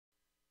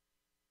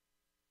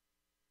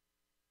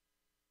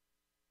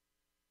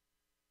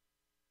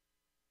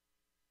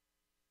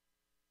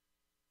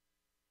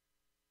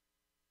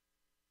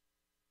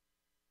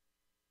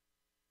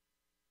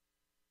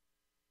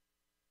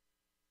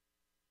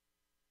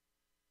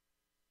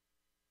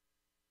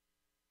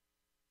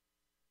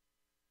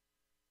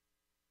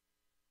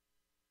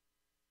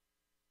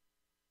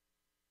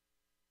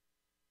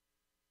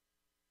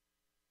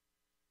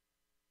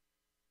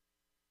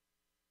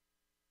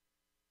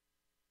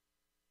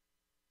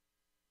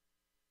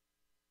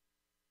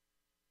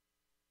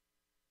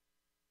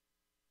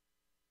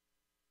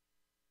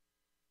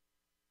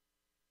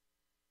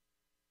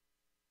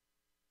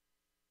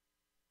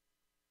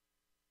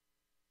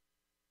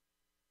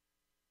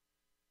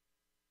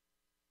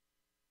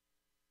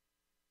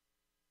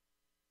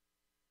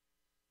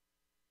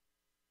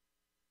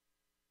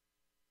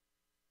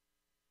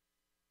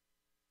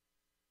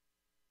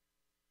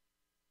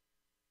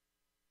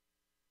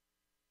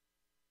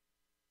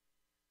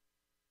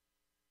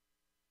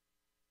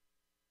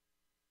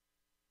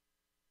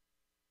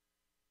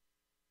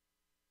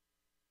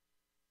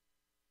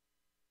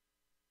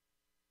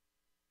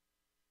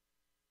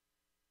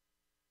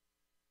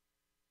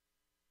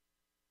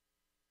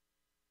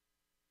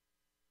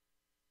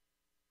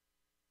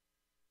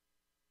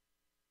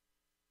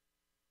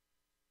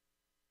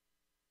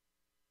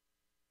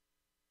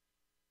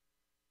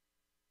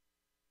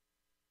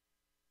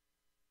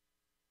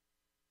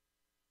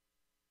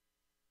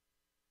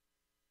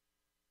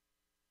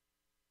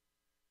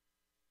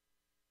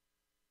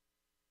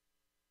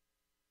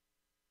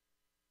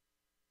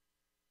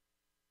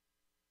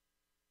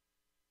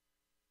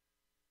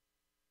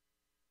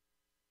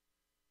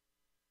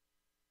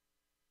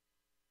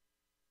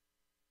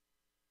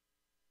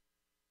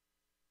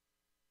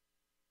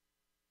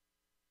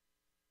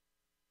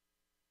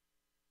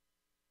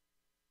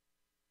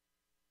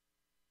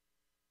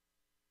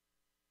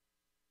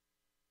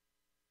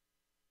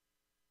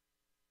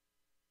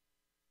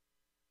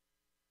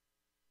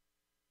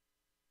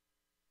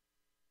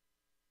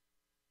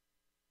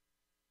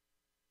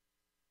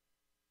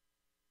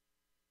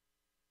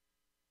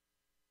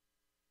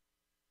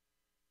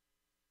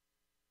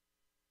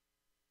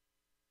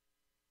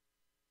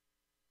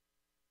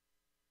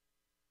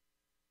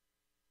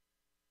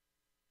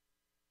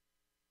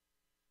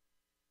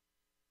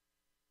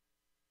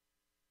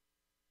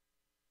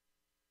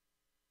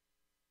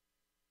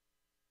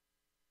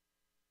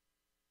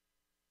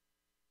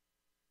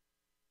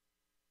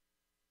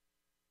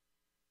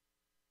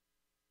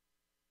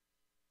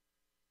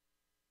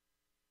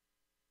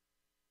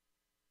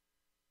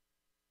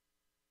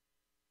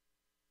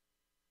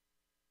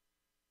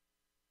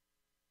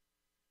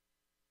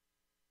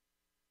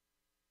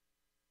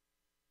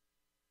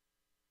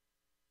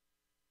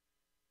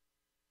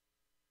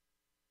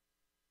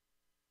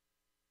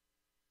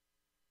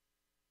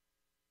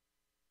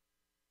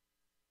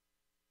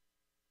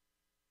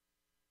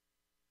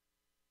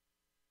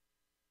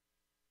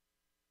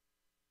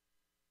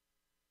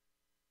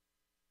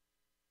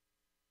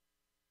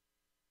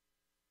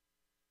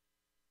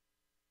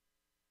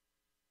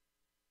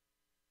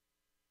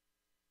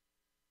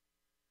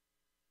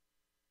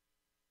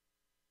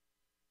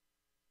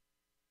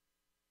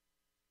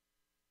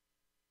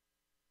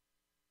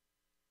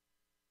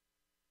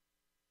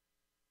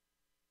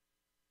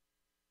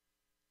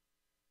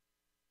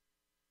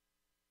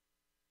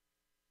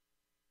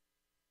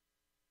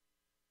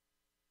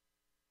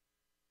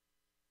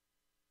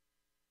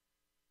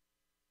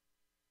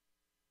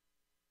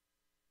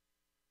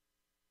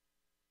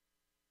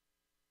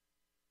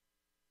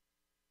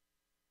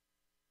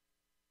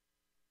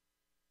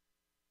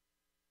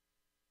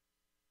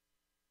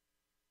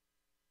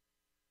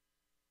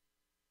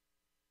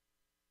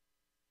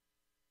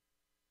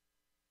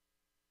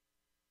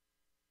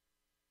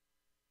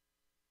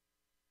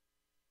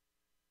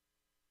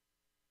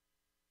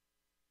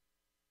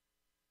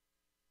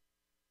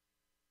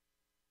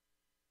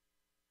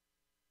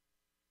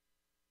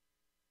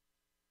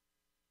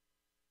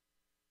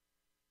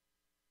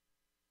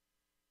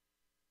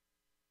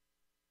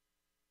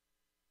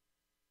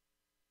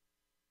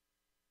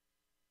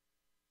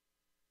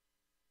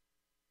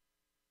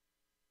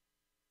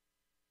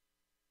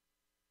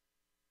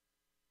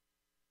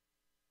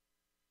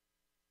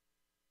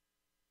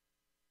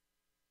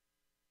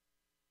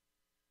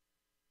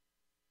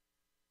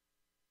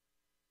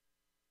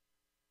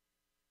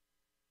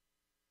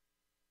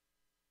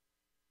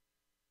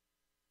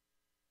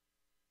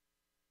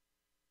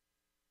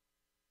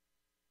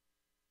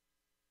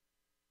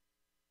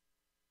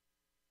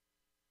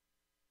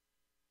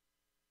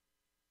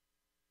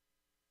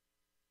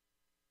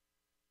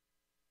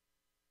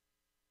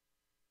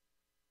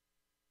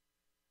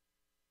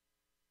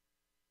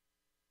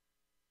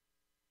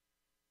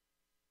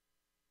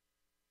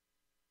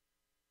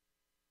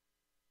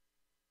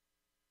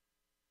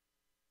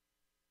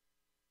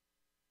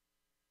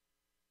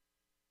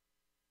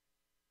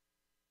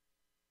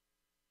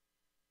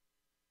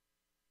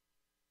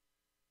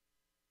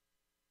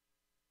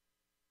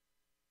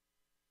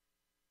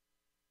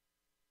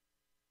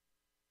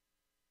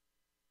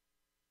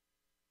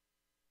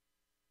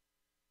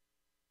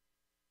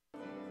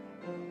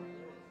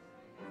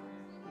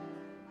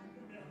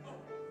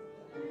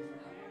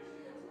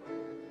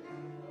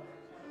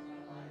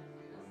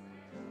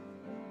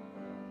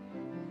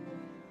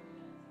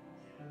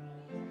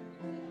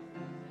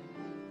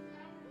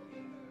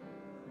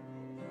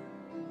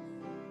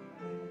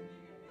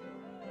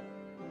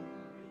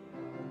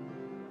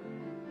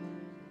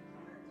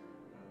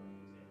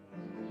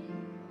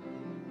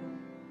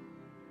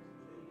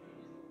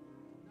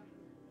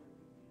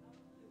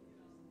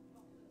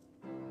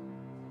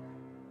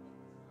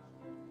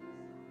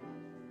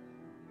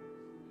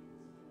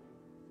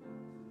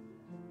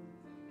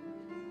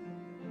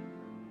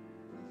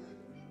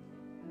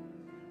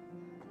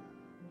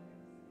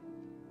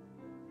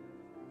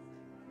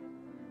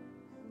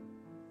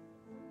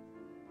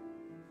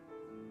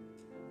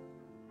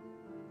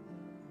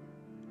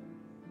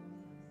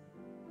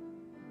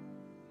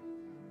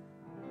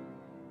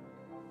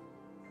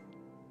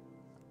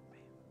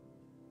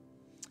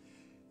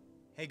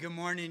Hey, good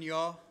morning,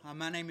 y'all.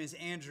 My name is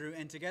Andrew,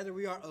 and together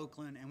we are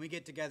Oakland, and we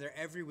get together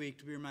every week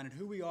to be reminded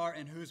who we are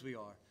and whose we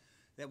are.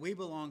 That we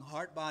belong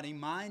heart, body,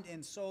 mind,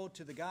 and soul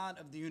to the God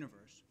of the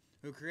universe,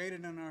 who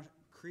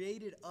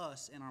created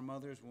us in our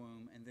mother's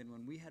womb, and then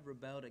when we had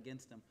rebelled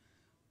against him,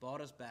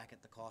 bought us back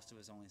at the cost of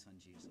his only son,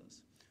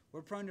 Jesus.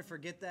 We're prone to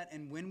forget that,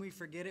 and when we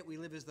forget it, we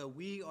live as though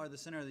we are the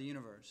center of the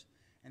universe.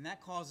 And that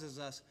causes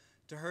us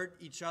to hurt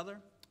each other,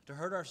 to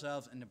hurt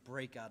ourselves, and to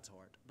break God's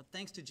heart. But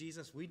thanks to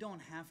Jesus, we don't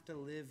have to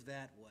live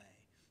that way.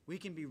 We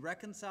can be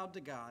reconciled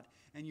to God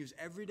and use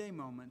everyday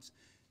moments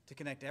to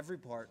connect every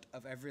part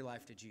of every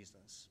life to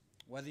Jesus.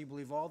 Whether you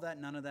believe all that,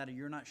 none of that, or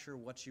you're not sure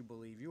what you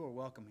believe, you are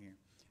welcome here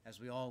as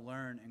we all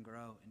learn and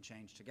grow and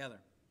change together.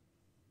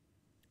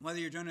 Whether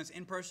you're joining us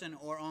in person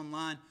or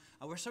online,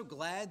 we're so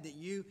glad that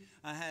you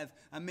have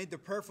made the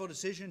prayerful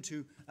decision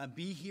to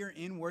be here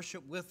in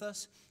worship with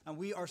us.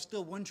 We are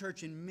still one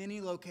church in many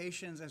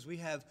locations as we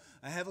have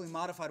a heavily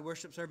modified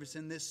worship service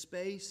in this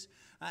space,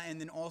 and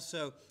then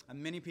also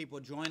many people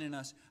joining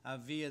us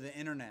via the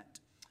internet.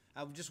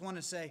 I just want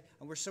to say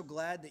we're so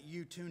glad that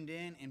you tuned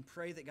in and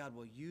pray that God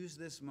will use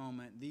this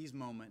moment, these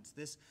moments,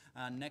 this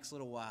next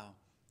little while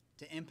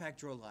to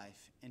impact your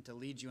life and to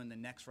lead you in the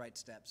next right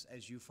steps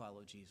as you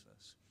follow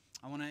Jesus.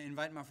 I want to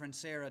invite my friend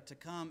Sarah to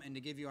come and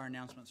to give you our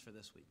announcements for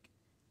this week.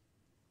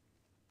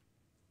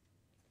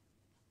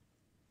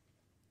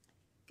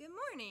 Good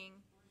morning.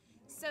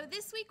 So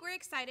this week we're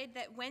excited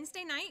that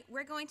Wednesday night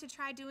we're going to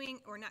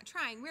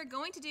we're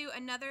going to do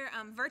another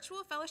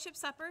virtual fellowship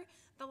supper.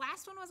 The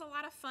last one was a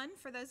lot of fun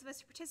for those of us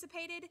who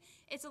participated.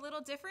 It's a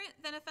little different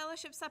than a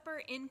fellowship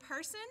supper in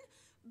person,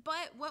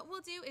 but what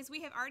we'll do is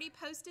we have already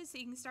posted so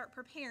you can start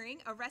preparing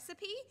a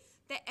recipe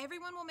that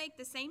everyone will make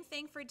the same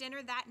thing for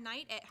dinner that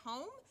night at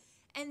home.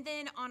 And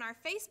then on our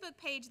Facebook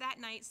page that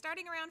night,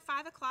 starting around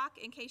 5 o'clock,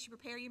 in case you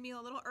prepare your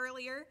meal a little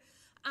earlier,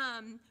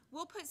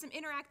 we'll put some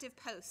interactive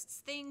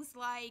posts, things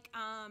like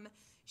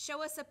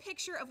show us a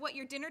picture of what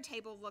your dinner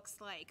table looks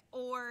like,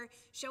 or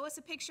show us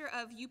a picture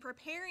of you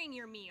preparing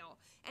your meal.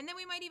 And then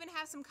we might even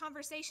have some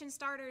conversation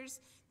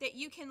starters that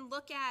you can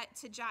look at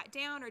to jot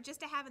down or just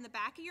to have in the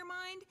back of your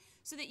mind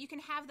so that you can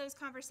have those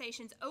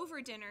conversations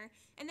over dinner,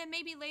 and then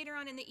maybe later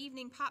on in the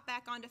evening pop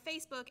back onto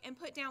Facebook and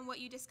put down what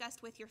you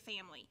discussed with your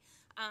family.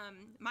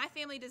 My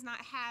family does not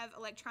have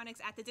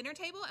electronics at the dinner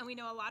table, and we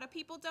know a lot of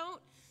people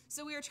don't.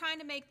 So we are trying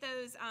to make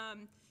those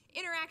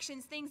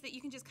interactions things that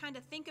you can just kind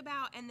of think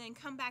about and then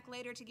come back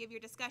later to give your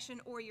discussion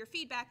or your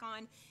feedback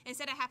on,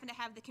 instead of having to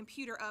have the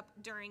computer up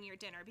during your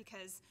dinner,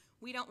 because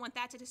we don't want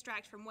that to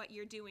distract from what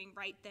you're doing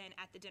right then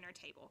at the dinner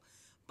table.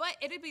 But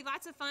it'll be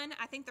lots of fun.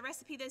 I think the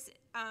recipe this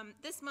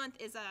month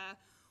is a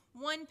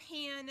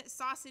 1-pan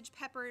sausage,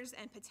 peppers,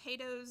 and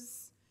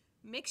potatoes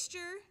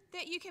mixture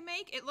that you can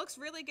make. It looks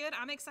really good.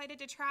 I'm excited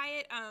to try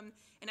it.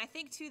 And I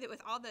think too that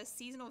with all the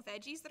seasonal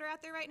veggies that are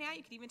out there right now,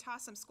 you could even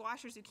toss some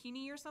squash or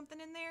zucchini or something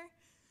in there.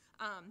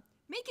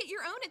 Make it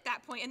your own at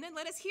that point, and then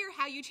let us hear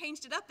how you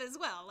changed it up as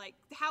well. Like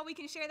how we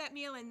can share that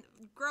meal and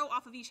grow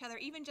off of each other,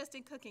 even just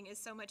in cooking, is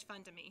so much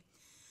fun to me.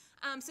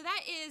 So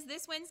that is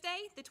this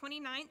Wednesday, the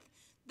 29th.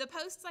 The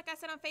posts, like I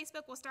said, on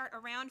Facebook will start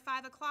around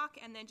 5 o'clock,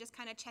 and then just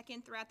kind of check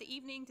in throughout the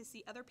evening to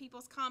see other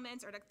people's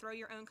comments or to throw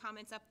your own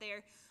comments up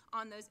there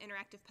on those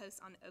interactive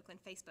posts on the Oakland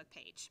Facebook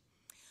page.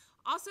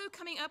 Also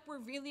coming up, we're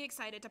really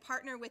excited to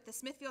partner with the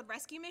Smithfield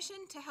Rescue Mission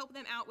to help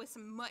them out with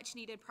some much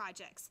needed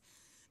projects.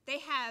 They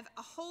have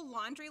a whole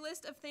laundry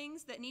list of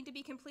things that need to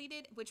be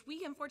completed, which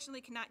we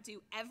unfortunately cannot do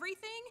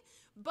everything,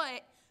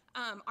 but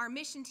our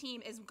mission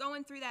team is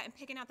going through that and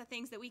picking out the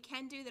things that we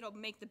can do that'll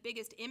make the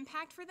biggest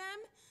impact for them.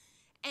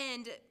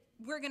 And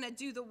we're going to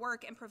do the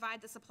work and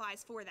provide the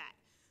supplies for that.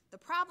 The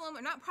problem,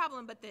 or not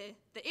problem, but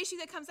the issue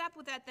that comes up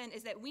with that then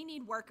is that we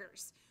need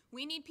workers.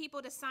 We need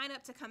people to sign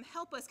up to come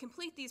help us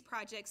complete these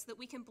projects so that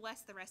we can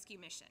bless the rescue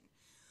mission.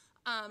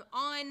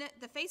 On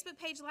the Facebook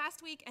page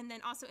last week, and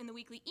then also in the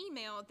weekly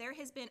email, there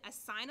has been a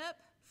sign-up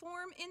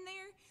form in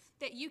there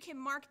that you can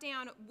mark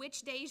down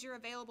which days you're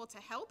available to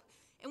help.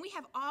 And we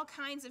have all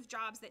kinds of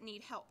jobs that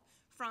need help,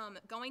 from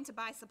going to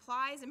buy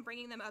supplies and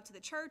bringing them up to the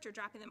church or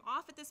dropping them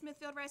off at the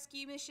Smithfield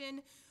Rescue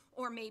Mission,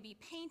 or maybe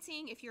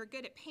painting. If you're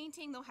good at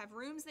painting, they'll have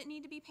rooms that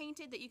need to be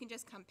painted that you can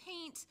just come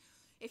paint.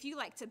 If you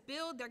like to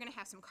build, they're going to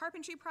have some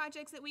carpentry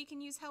projects that we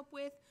can use help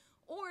with.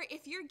 Or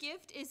if your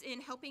gift is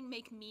in helping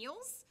make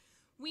meals,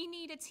 we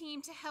need a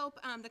team to help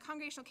the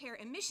Congregational Care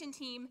and Mission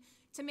team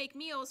to make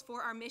meals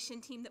for our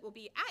mission team that will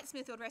be at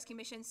Smithfield Rescue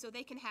Mission, so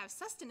they can have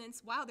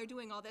sustenance while they're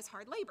doing all this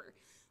hard labor.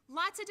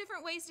 Lots of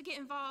different ways to get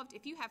involved.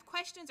 If you have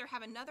questions or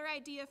have another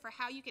idea for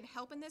how you can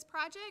help in this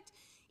project,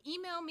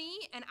 email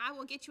me and I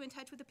will get you in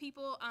touch with the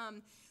people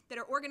that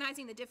are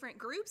organizing the different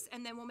groups,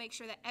 and then we'll make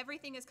sure that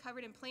everything is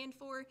covered and planned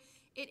for.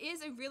 It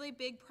is a really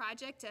big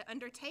project to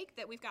undertake,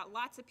 that we've got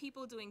lots of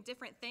people doing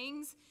different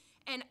things,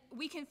 and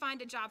we can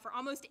find a job for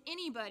almost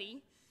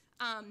anybody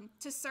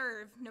to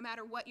serve, no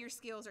matter what your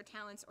skills or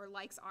talents or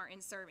likes are in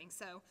serving.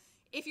 So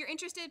if you're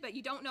interested but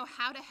you don't know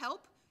how to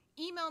help,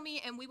 email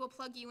me and we will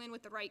plug you in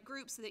with the right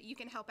group so that you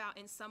can help out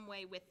in some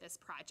way with this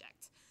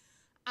project.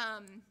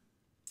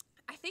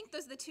 I think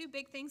those are the two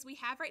big things we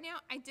have right now.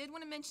 I did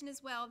want to mention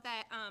as well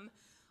that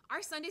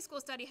our Sunday school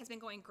study has been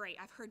going great.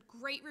 I've heard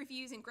great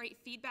reviews and great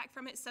feedback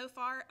from it so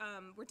far.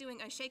 We're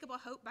doing Unshakable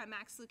Hope by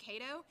Max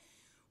Lucado.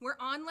 We're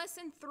on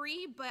lesson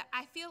 3, but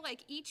I feel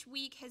like each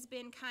week has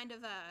been kind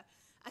of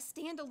a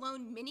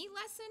standalone mini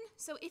lesson.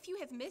 So if you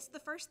have missed the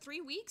first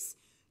 3 weeks,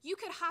 you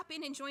could hop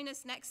in and join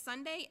us next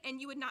Sunday,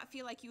 and you would not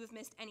feel like you have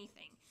missed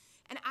anything.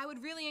 And I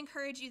would really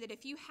encourage you that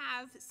if you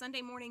have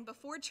Sunday morning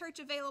before church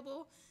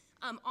available,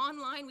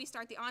 online, we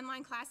start the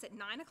online class at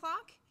 9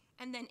 o'clock,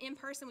 and then in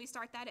person, we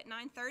start that at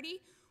 9:30.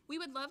 We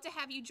would love to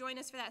have you join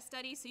us for that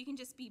study so you can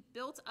just be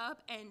built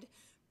up and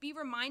be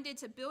reminded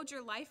to build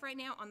your life right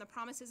now on the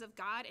promises of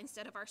God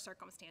instead of our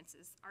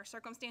circumstances. Our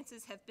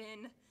circumstances have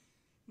been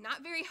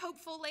not very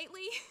hopeful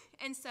lately,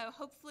 and so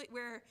hopefully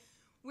we're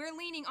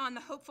leaning on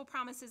the hopeful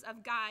promises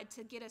of God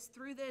to get us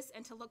through this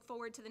and to look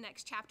forward to the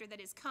next chapter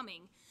that is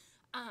coming.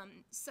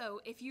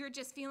 So if you're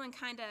just feeling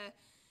kind of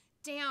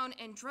down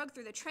and drugged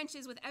through the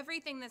trenches with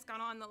everything that's gone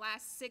on the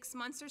last 6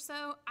 months or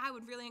so, I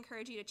would really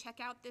encourage you to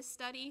check out this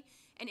study.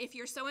 And if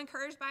you're so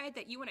encouraged by it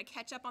that you want to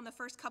catch up on the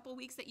first couple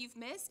weeks that you've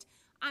missed,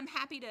 I'm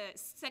happy to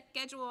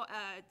schedule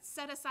a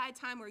set-aside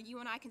time where you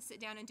and I can sit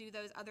down and do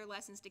those other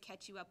lessons to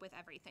catch you up with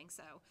everything.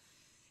 So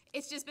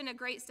it's just been a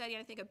great study,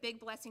 and I think a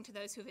big blessing to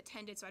those who have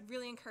attended. So I'd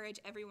really encourage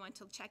everyone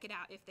to check it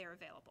out if they're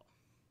available.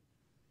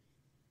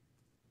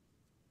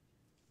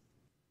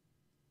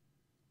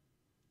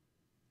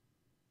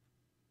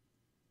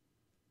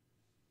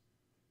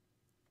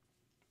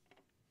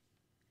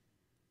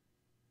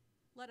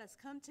 Let us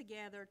come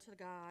together to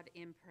God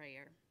in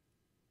prayer.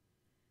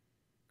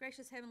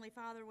 Gracious Heavenly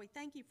Father, we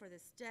thank you for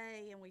this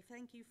day, and we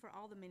thank you for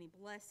all the many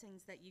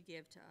blessings that you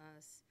give to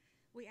us.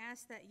 We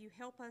ask that you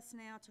help us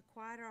now to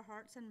quiet our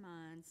hearts and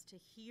minds to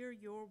hear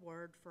your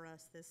word for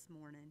us this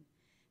morning.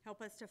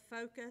 Help us to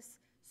focus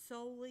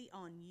solely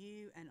on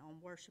you and on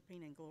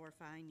worshiping and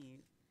glorifying you.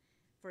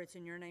 For it's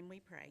in your name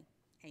we pray.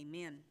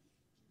 Amen.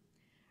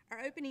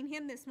 Our opening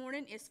hymn this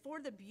morning is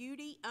For the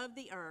Beauty of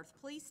the Earth.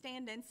 Please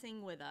stand and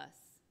sing with us.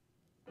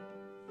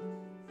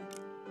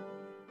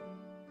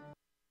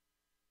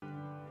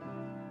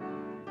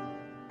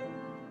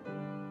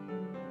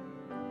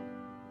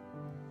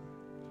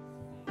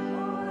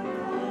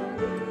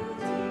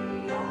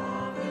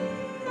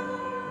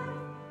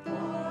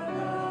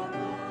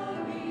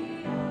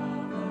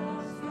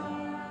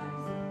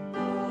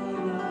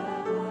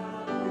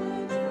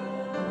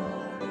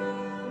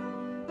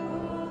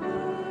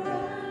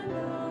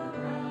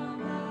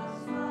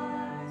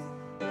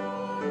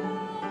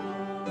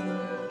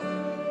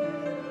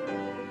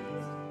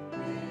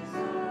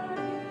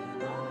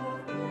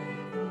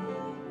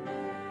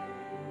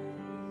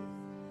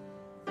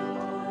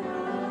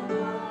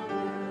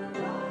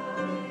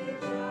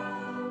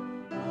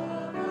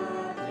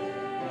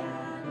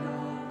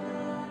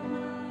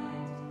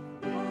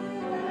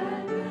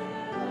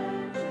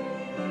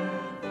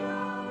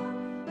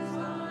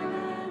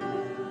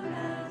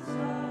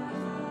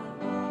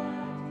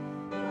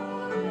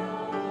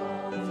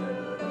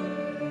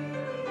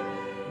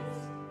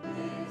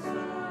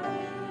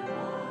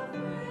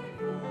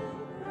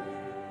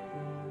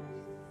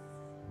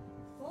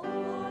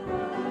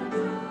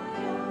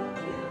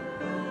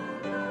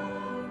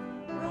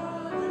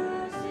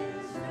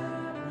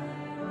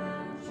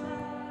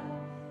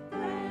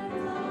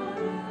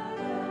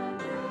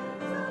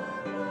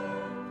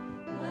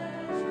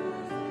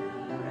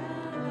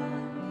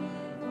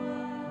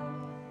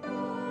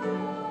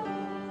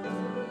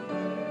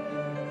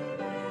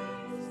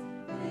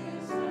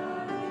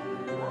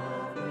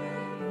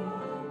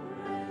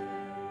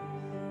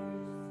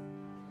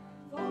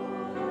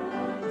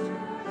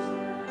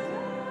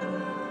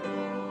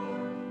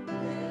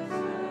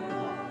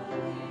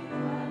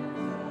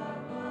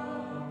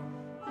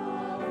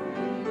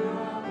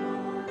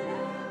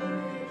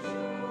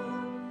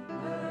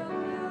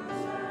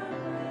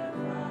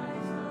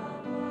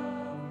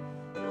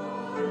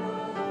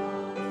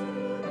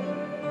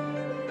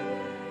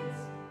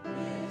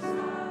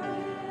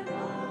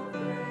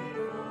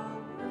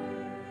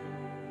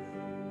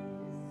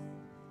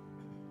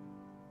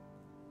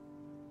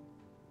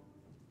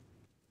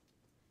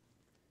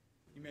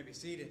 You may be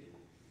seated.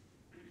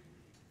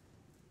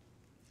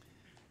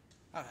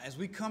 As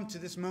we come to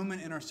this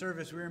moment in our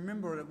service, we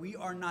remember that we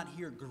are not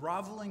here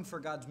groveling for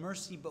God's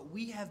mercy, but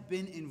we have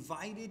been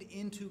invited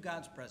into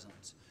God's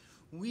presence.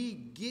 We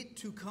get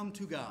to come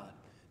to God,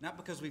 not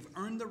because we've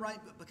earned the right,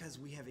 but because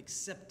we have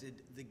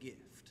accepted the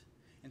gift.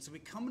 And so we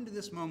come into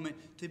this moment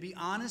to be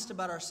honest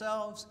about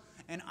ourselves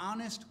and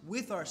honest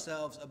with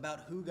ourselves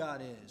about who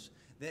God is,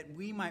 that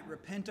we might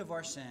repent of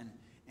our sin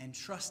and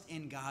trust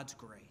in God's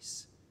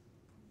grace.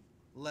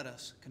 Let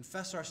us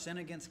confess our sin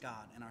against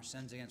God and our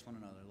sins against one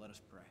another. Let us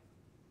pray.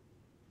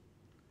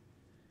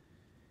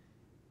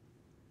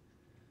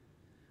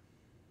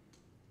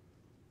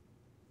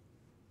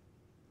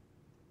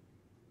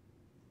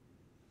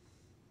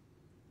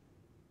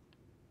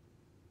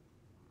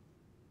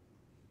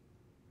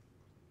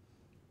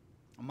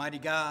 Almighty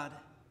God,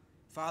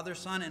 Father,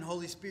 Son, and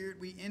Holy Spirit,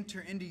 we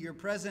enter into your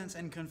presence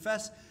and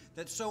confess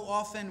that so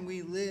often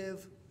we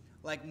live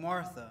like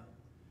Martha,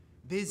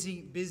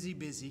 busy, busy,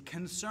 busy,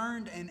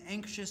 concerned and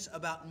anxious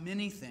about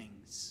many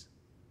things.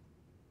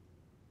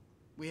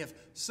 We have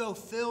so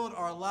filled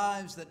our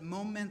lives that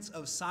moments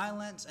of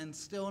silence and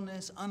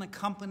stillness,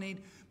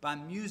 unaccompanied by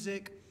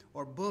music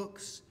or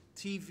books,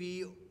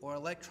 TV, or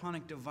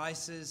electronic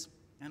devices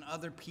and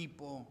other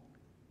people,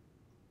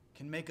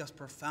 can make us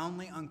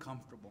profoundly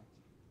uncomfortable.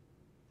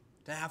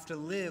 To have to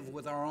live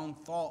with our own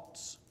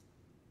thoughts.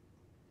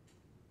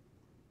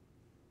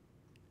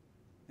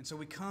 And so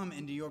we come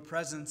into your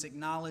presence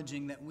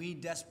acknowledging that we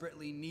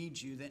desperately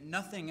need you, that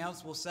nothing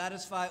else will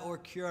satisfy or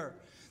cure,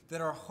 that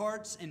our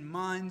hearts and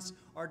minds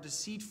are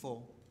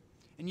deceitful,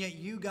 and yet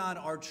you, God,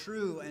 are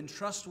true and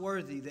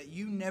trustworthy, that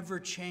you never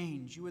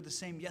change. You are the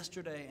same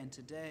yesterday and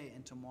today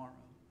and tomorrow.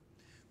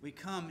 We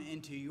come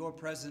into your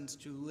presence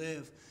to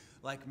live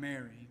like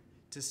Mary,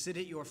 to sit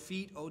at your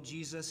feet, O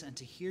Jesus, and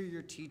to hear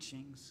your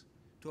teachings,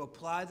 to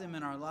apply them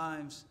in our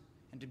lives,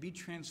 and to be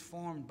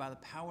transformed by the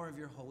power of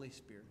your Holy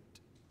Spirit.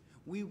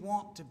 We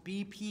want to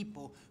be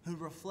people who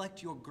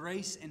reflect your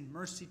grace and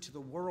mercy to the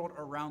world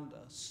around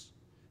us,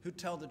 who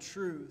tell the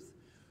truth,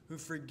 who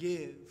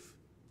forgive,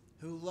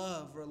 who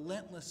love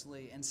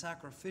relentlessly and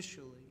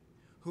sacrificially,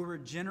 who are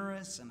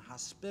generous and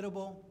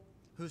hospitable,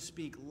 who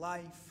speak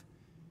life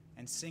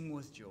and sing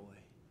with joy.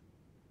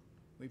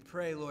 We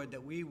pray, Lord,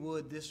 that we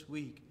would this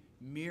week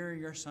mirror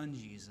your Son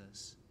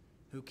Jesus,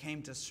 who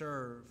came to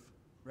serve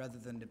rather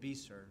than to be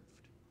served.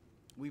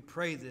 We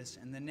pray this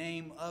in the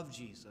name of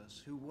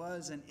Jesus, who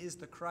was and is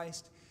the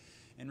Christ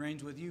and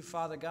reigns with you,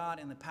 Father God,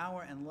 in the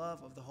power and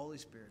love of the Holy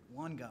Spirit,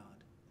 one God,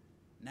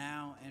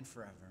 now and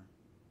forever.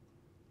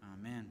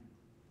 Amen.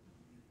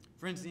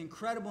 Friends, the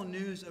incredible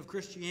news of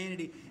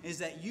Christianity is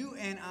that you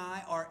and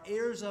I are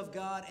heirs of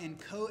God and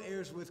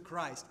co-heirs with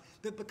Christ.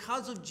 That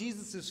because of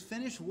Jesus'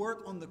 finished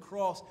work on the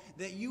cross,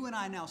 that you and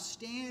I now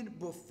stand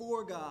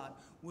before God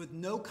with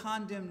no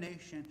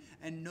condemnation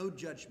and no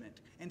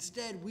judgment.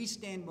 Instead, we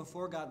stand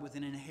before God with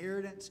an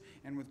inheritance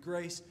and with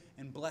grace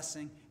and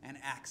blessing and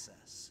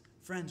access.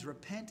 Friends,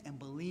 repent and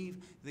believe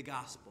the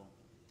gospel.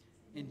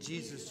 In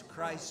Jesus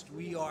Christ,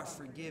 we are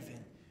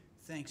forgiven.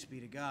 Thanks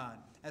be to God.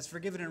 As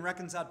forgiven and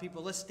reconciled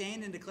people, let's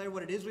stand and declare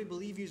what it is we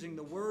believe using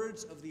the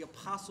words of the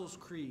Apostles'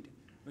 Creed,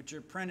 which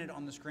are printed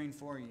on the screen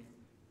for you.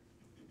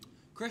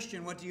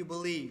 Christian, what do you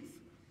believe?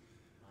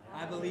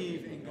 I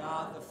believe in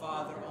God the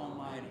Father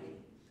Almighty,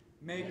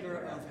 maker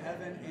of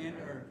heaven and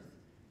earth,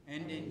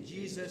 and in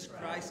Jesus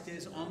Christ,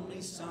 his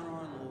only Son,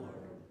 our Lord,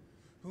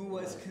 who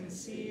was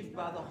conceived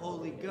by the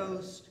Holy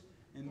Ghost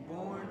and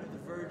born of the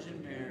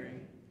Virgin Mary,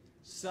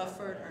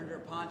 suffered under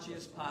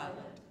Pontius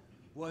Pilate,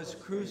 was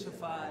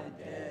crucified,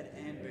 dead,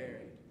 and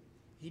buried.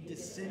 He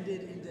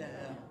descended into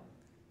hell.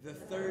 The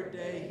third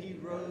day he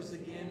rose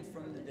again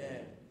from the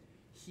dead.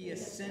 He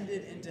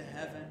ascended into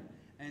heaven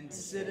and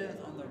sitteth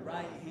on the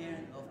right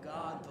hand of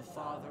God the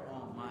Father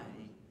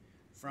Almighty.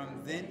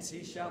 From thence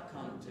he shall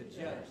come to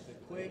judge the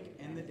quick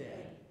and the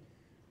dead.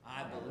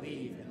 I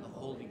believe in the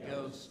Holy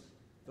Ghost,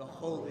 the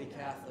Holy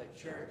Catholic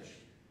Church,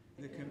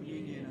 the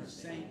communion of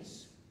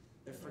saints,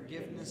 the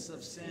forgiveness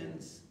of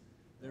sins,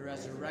 the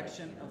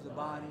resurrection of the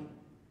body,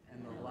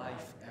 and the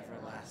life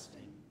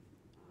everlasting.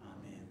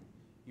 Amen.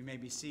 You may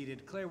be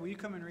seated. Claire, will you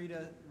come and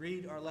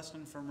read our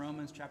lesson from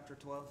Romans chapter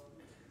 12?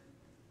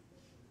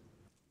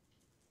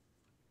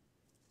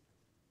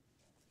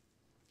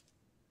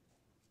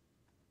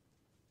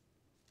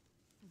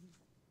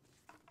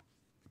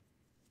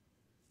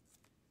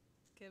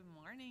 Good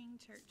morning,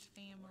 church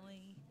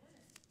family.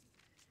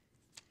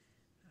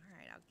 All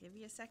right, I'll give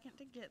you a second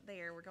to get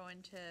there. We're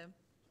going to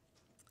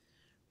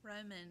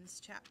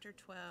Romans chapter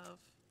 12,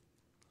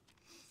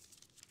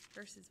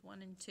 verses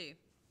 1 and 2.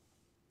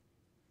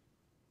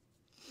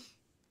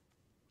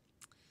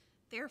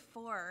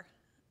 Therefore,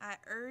 I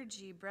urge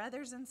you,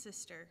 brothers and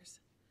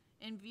sisters,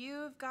 in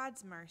view of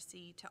God's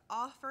mercy, to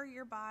offer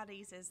your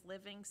bodies as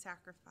living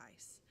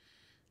sacrifice,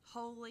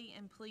 holy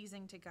and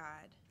pleasing to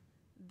God.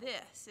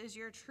 This is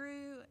your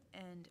true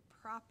and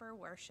proper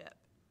worship.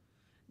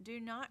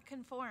 Do not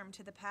conform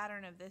to the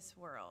pattern of this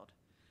world,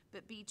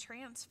 but be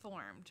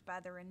transformed by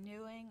the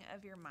renewing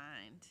of your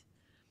mind.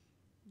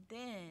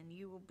 Then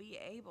you will be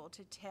able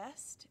to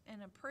test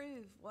and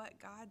approve what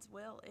God's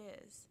will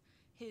is,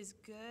 his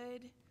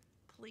good,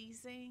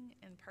 pleasing,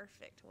 and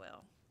perfect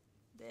will.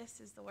 This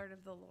is the word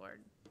of the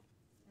Lord.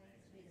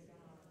 Thanks be to God.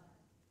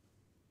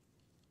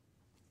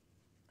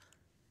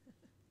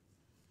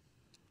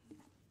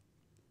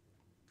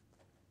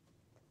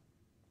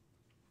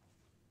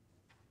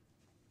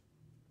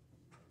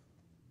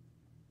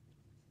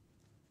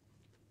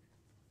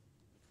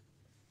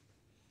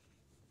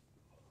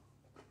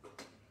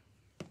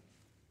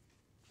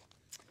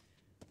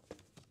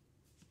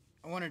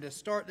 I wanted to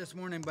start this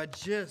morning by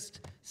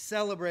just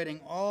celebrating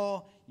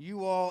all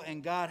you all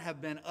and God have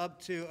been up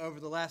to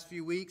over the last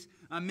few weeks.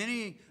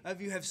 Many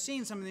of you have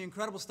seen some of the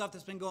incredible stuff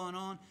that's been going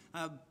on,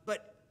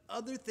 but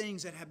other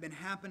things that have been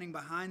happening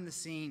behind the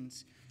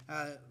scenes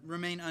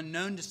remain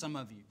unknown to some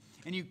of you.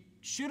 And you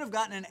should have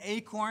gotten an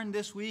Acorn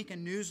this week, a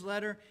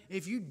newsletter.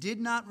 If you did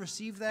not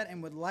receive that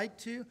and would like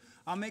to,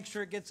 I'll make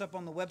sure it gets up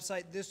on the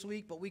website this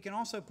week, but we can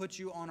also put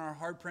you on our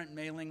hard print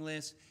mailing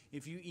list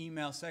if you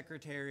email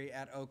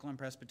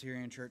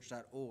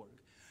secretary@oaklandpresbyterianchurch.org.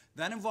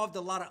 That involved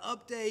a lot of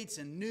updates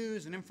and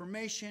news and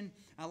information,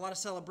 a lot of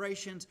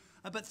celebrations,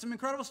 but some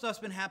incredible stuff's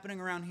been happening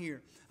around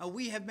here.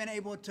 We have been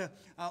able to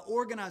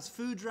organize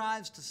food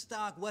drives to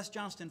stock West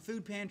Johnston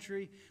Food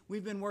Pantry.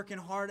 We've been working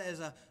hard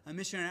as a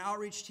mission and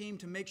outreach team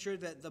to make sure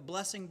that the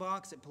blessing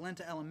box at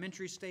Polenta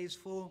Elementary stays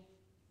full.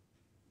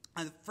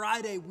 On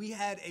Friday, we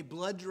had a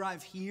blood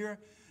drive here,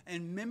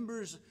 and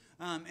members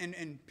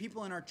and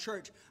people in our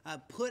church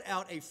put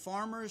out a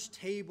farmer's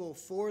table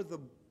for the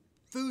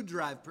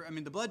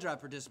the blood drive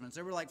participants.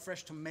 There were like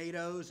fresh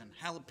tomatoes and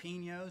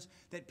jalapenos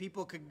that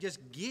people could just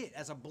get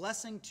as a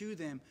blessing to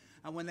them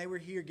when they were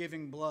here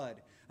giving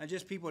blood.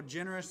 Just people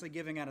generously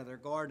giving out of their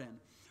garden.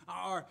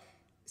 Our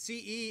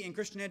CE and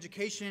Christian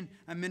Education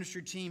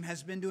ministry team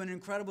has been doing an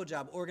incredible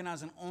job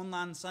organizing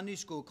online Sunday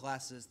school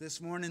classes. This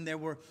morning there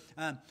were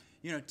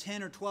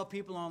 10 or 12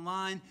 people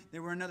online.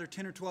 There were another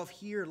 10 or 12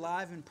 here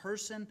live in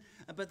person.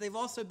 But they've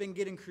also been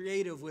getting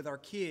creative with our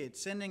kids,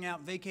 sending out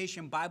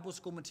vacation Bible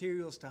school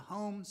materials to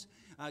homes,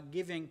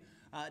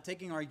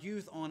 taking our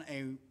youth on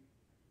a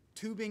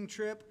tubing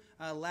trip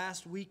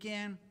last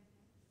weekend,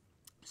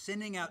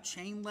 sending out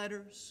chain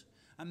letters,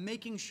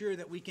 making sure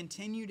that we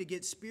continue to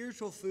get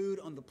spiritual food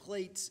on the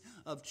plates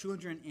of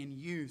children and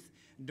youth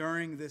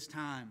during this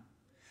time.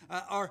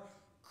 Our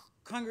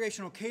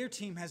congregational care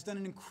team has done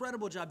an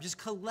incredible job just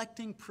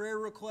collecting prayer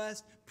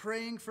requests,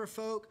 praying for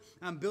folk,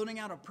 building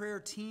out a prayer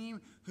team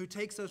who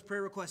takes those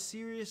prayer requests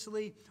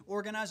seriously,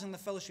 organizing the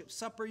fellowship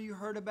supper you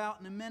heard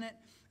about in a minute,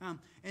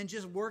 and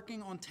just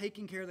working on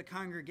taking care of the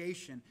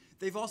congregation.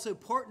 They've also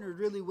partnered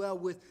really well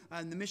with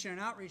the mission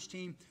and outreach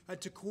team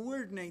to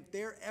coordinate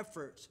their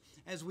efforts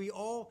as we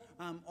all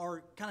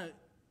are kind of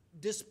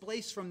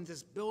displaced from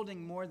this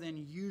building more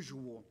than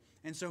usual.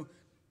 And so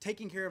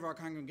taking care of our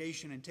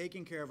congregation and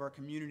taking care of our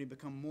community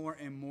become more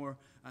and more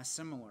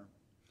similar.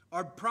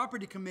 Our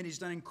property committee has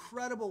done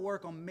incredible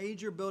work on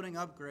major building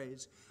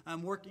upgrades,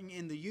 working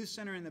in the youth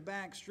center in the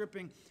back,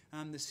 stripping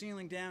the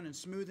ceiling down and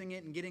smoothing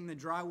it and getting the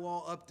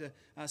drywall up to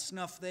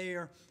snuff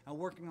there,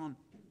 working on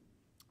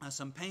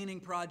some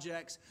painting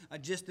projects.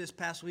 Just this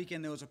past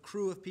weekend, there was a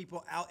crew of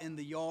people out in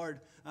the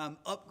yard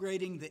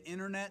upgrading the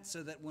internet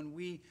so that when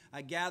we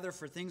gather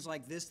for things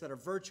like this that are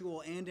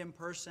virtual and in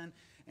person,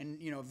 and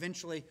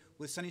eventually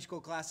with Sunday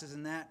school classes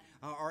and that,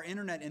 our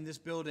internet in this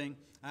building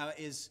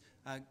is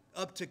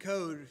up to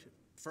code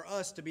for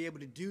us to be able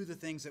to do the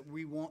things that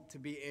we want to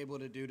be able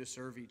to do to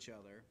serve each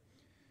other.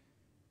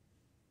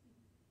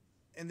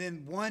 And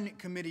then one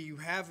committee you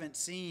haven't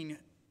seen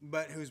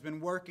but who's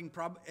been working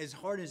as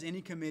hard as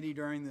any committee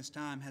during this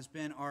time has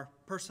been our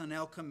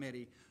personnel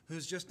committee,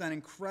 who's just done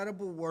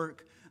incredible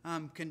work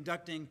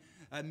conducting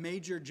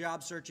major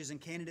job searches and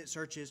candidate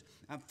searches,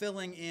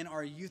 filling in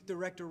our youth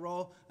director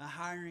role,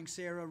 hiring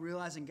Sarah,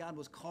 realizing God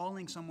was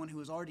calling someone who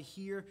was already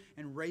here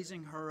and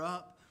raising her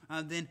up,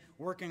 then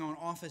working on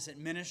office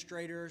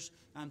administrators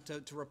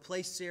to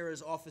replace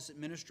Sarah's office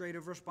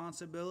administrative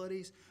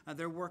responsibilities.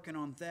 They're working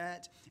on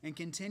that and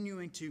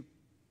continuing to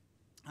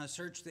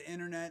search the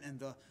internet and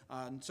the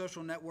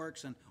social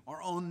networks and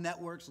our own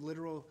networks,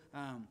 literal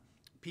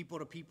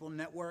people-to-people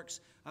networks,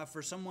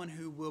 for someone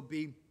who will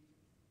be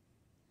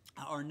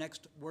our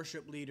next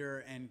worship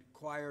leader and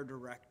choir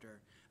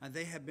director.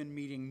 They have been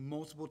meeting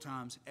multiple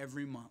times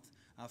every month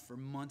for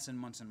months and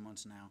months and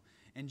months now,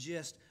 and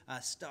just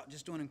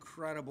doing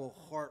incredible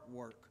heart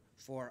work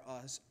for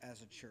us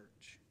as a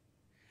church.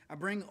 I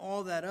bring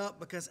all that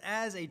up because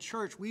as a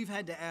church, we've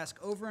had to ask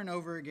over and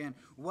over again,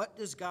 what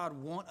does God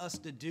want us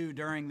to do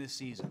during this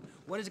season?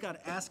 What is God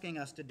asking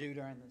us to do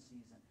during this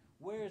season?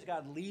 Where is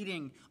God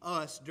leading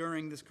us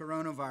during this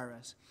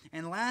coronavirus?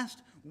 And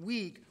last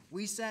week,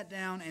 we sat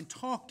down and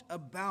talked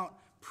about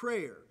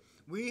prayer.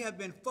 We have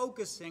been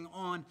focusing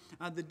on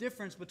the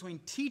difference between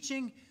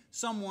teaching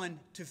someone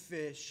to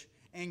fish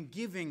and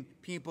giving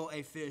people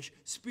a fish,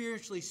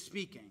 spiritually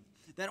speaking.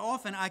 That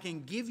often I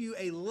can give you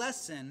a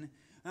lesson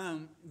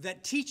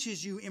that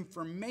teaches you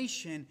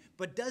information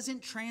but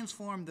doesn't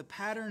transform the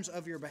patterns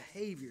of your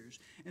behaviors.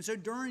 And so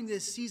during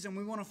this season,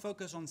 we want to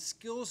focus on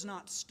skills,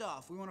 not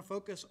stuff. We want to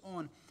focus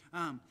on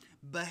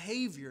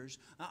behaviors,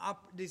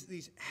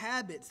 these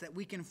habits that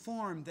we can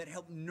form that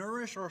help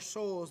nourish our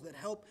souls, that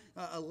help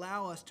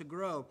allow us to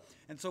grow.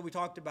 And so we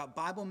talked about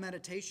Bible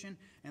meditation,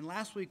 and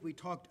last week we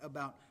talked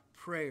about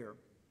prayer.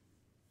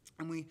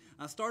 And we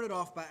started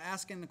off by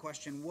asking the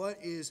question, what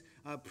is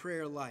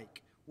prayer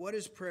like? What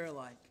is prayer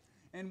like?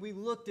 And we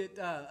looked at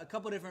a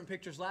couple different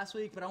pictures last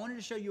week, but I wanted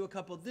to show you a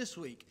couple this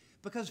week.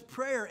 Because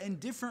prayer in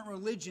different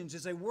religions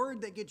is a word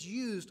that gets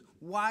used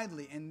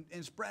widely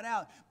and spread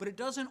out, but it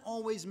doesn't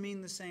always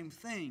mean the same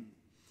thing.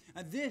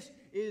 This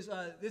is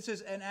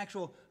an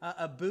actual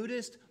a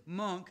Buddhist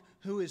monk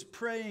who is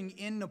praying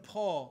in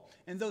Nepal.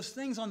 And those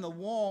things on the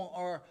wall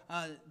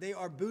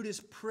are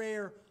Buddhist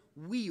prayer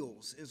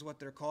wheels is what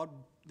they're called.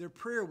 They're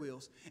prayer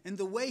wheels. And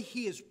the way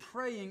he is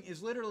praying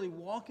is literally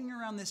walking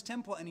around this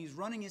temple, and he's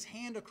running his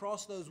hand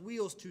across those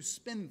wheels to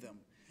spin them.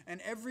 And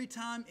every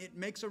time it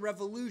makes a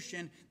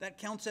revolution, that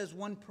counts as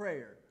one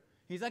prayer.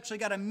 He's actually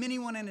got a mini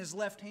one in his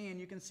left hand.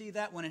 You can see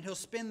that one. And he'll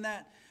spin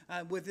that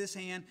with this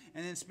hand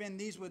and then spin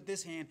these with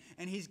this hand.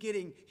 And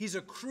he's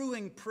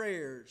accruing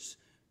prayers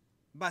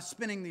by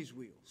spinning these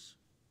wheels.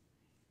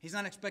 He's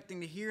not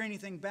expecting to hear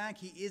anything back.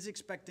 He is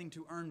expecting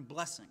to earn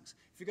blessings.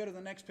 If you go to the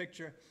next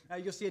picture,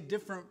 you'll see a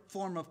different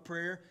form of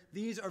prayer.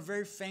 These are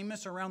very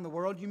famous around the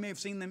world. You may have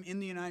seen them in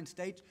the United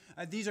States.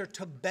 These are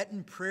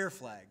Tibetan prayer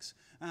flags.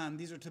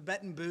 These are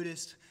Tibetan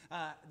Buddhists.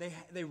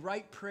 They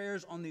write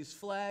prayers on these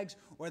flags,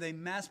 or they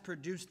mass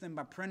produce them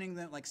by printing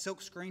them, like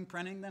silk screen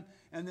printing them,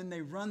 and then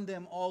they run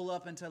them all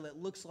up until it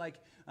looks like,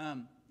 I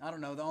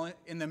don't know,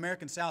 in the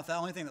American South, the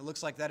only thing that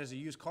looks like that is a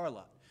used car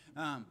lot.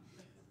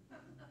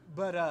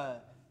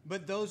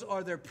 But those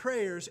are their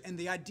prayers, and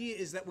the idea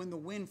is that when the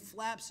wind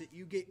flaps it,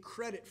 you get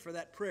credit for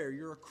that prayer.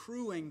 You're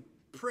accruing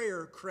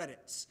prayer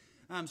credits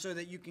so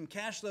that you can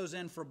cash those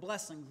in for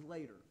blessings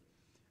later.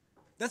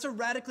 That's a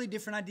radically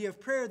different idea of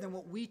prayer than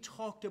what we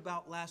talked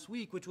about last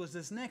week, which was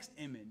this next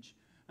image.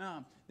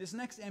 This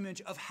next image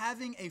of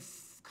having a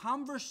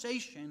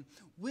conversation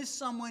with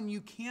someone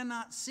you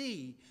cannot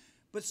see,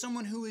 but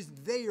someone who is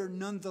there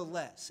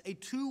nonetheless. A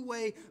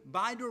two-way,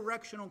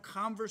 bidirectional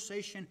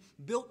conversation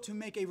built to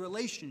make a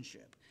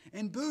relationship.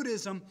 In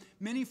Buddhism,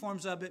 many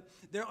forms of it,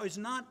 there is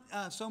not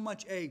so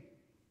much a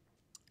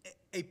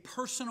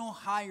personal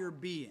higher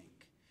being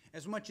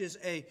as much as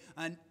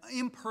an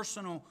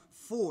impersonal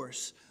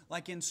force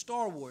like in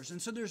Star Wars.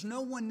 And so there's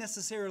no one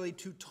necessarily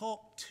to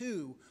talk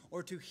to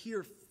or to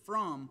hear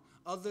from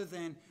other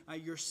than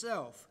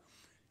yourself.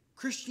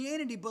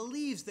 Christianity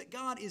believes that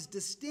God is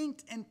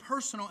distinct and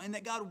personal, and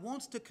that God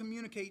wants to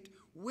communicate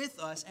with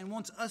us and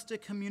wants us to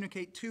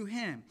communicate to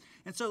him.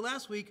 And so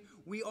last week,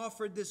 we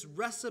offered this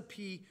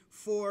recipe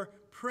for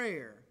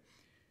prayer.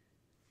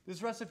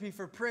 This recipe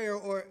for prayer,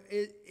 or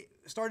it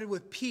started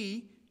with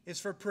P is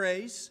for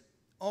praise,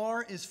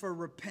 R is for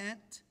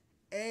repent,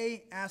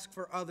 A, ask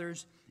for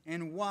others,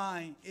 and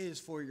Y is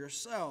for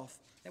yourself.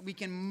 That we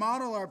can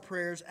model our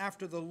prayers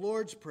after the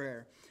Lord's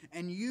Prayer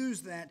and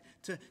use that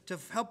to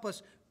help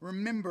us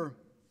remember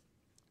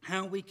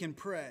how we can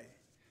pray.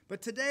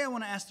 But today I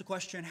want to ask the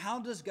question, how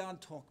does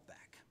God talk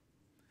back?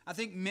 I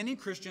think many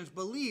Christians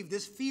believe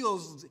this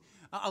feels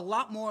a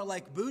lot more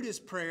like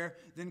Buddhist prayer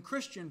than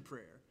Christian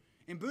prayer.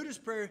 In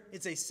Buddhist prayer,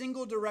 it's a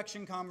single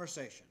direction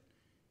conversation.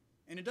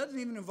 And it doesn't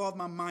even involve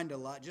my mind a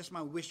lot, just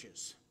my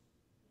wishes.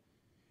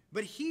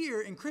 But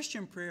here in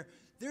Christian prayer,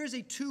 there is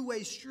a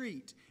two-way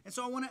street. And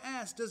so I want to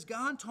ask, does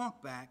God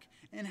talk back,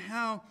 and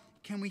how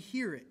can we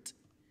hear it?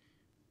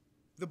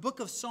 The book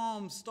of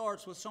Psalms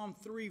starts with Psalm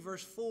 3,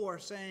 verse 4,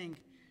 saying,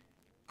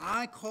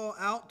 I call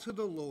out to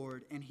the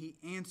Lord, and he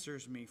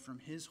answers me from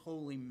his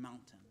holy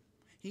mountain.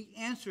 He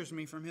answers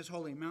me from his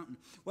holy mountain.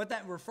 What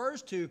that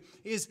refers to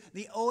is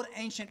the old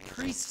ancient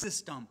priest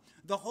system,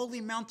 the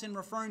holy mountain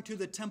referring to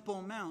the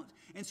Temple Mount.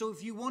 And so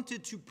if you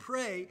wanted to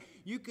pray,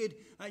 you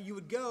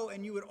would go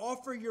and you would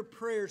offer your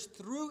prayers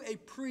through a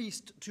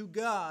priest to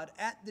God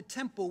at the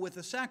temple with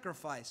a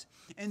sacrifice.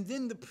 And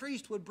then the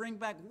priest would bring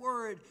back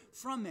word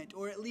from it,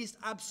 or at least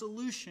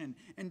absolution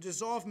and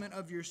dissolvement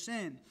of your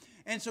sin.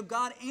 And so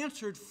God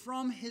answered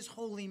from his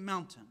holy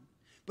mountain.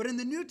 But in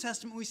the New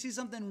Testament, we see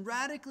something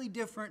radically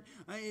different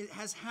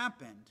has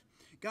happened.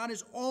 God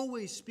is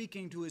always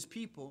speaking to his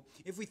people.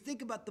 If we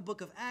think about the book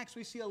of Acts,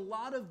 we see a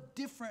lot of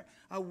different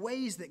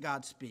ways that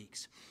God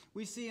speaks.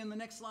 We see in the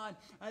next slide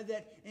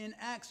that in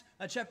Acts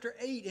chapter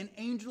 8, an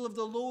angel of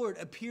the Lord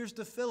appears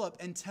to Philip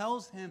and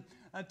tells him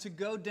to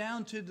go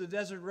down to the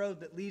desert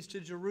road that leads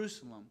to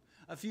Jerusalem.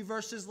 A few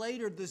verses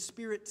later, the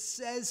Spirit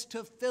says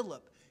to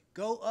Philip,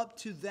 go up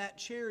to that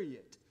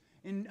chariot.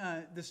 In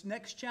this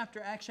next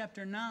chapter, Acts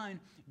chapter 9,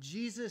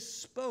 Jesus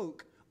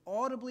spoke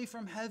audibly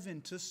from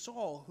heaven to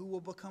Saul, who will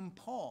become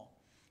Paul.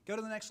 Go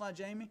to the next slide,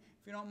 Jamie,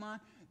 if you don't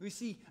mind. We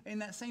see in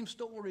that same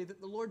story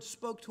that the Lord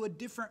spoke to a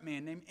different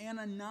man named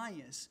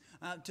Ananias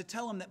to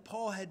tell him that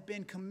Paul had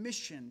been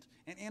commissioned,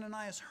 and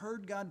Ananias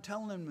heard God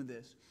tell him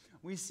this.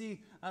 We see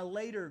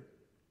later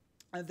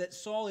that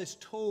Saul is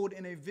told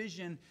in a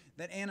vision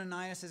that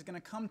Ananias is going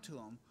to come to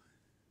him.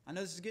 I know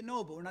this is getting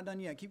old, but we're not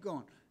done yet. Keep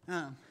going.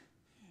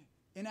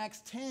 In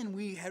Acts 10,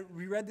 we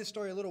read this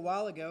story a little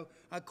while ago.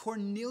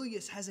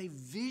 Cornelius has a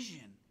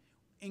vision,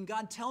 and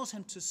God tells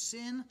him to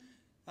send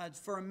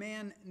for a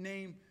man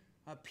named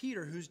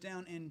Peter, who's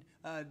down in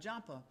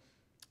Joppa.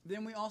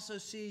 Then we also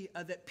see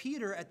that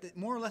Peter, at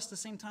more or less the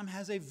same time,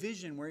 has a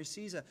vision where he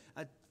sees a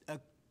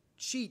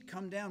sheet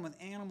come down with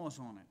animals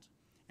on it.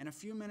 And a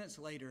few minutes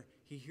later,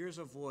 he hears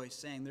a voice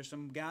saying, there's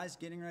some guys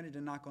getting ready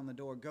to knock on the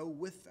door. Go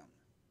with them.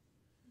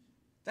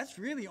 That's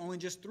really only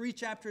just 3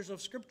 chapters of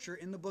Scripture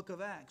in the book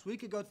of Acts. We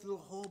could go through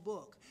the whole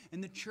book.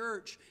 And the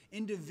church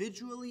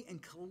individually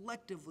and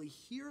collectively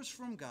hears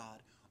from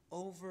God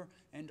over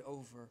and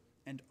over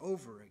and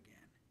over again.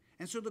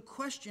 And so the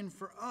question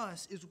for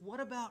us is,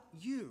 what about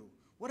you?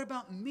 What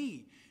about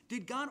me?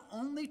 Did God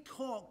only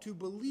talk to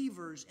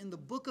believers in the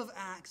book of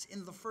Acts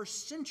in the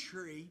first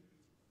century,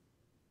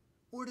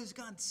 or does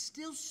God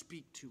still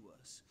speak to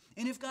us?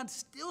 And if God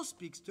still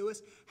speaks to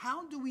us,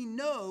 how do we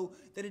know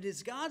that it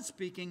is God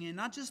speaking and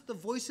not just the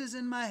voices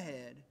in my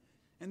head?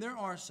 And there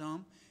are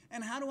some.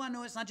 And how do I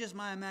know it's not just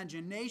my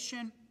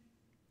imagination,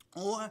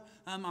 or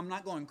I'm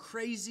not going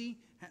crazy,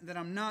 that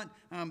I'm not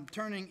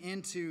turning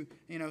into,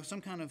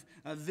 some kind of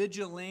a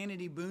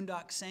vigilante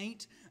boondock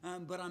saint,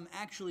 but I'm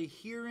actually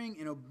hearing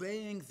and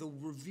obeying the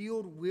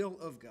revealed will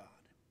of God.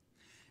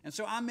 And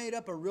so I made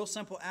up a real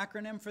simple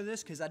acronym for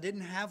this because I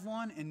didn't have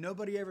one and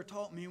nobody ever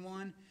taught me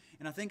one.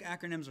 And I think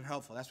acronyms are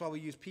helpful. That's why we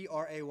used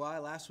PRAY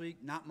last week.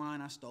 Not mine,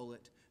 I stole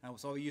it.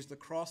 So we used the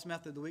cross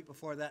method the week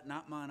before that.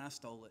 Not mine, I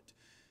stole it.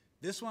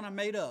 This one I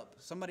made up.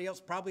 Somebody else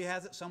probably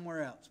has it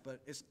somewhere else,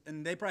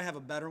 and they probably have a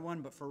better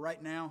one. But for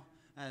right now,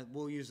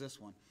 we'll use this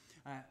one.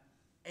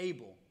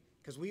 Able,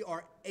 because we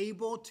are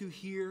able to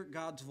hear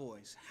God's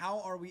voice.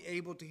 How are we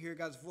able to hear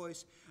God's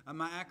voice?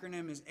 My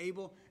acronym is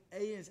ABLE.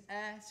 A is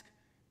ask.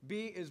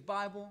 B is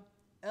Bible.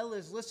 L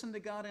is listen to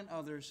God and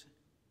others.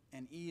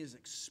 And E is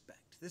expect.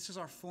 This is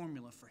our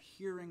formula for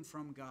hearing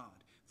from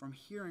God. From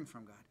hearing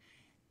from God.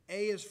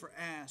 A is for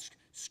ask.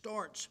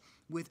 Starts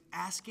with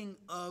asking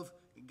of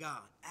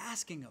God.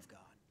 Asking of God.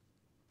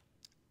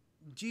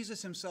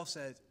 Jesus himself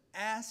says,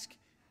 ask.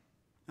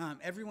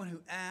 Everyone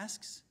who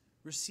asks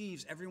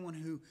receives. Everyone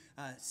who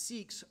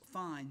seeks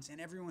finds.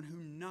 And everyone who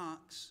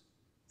knocks,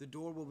 the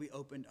door will be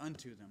opened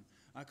unto them.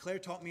 Claire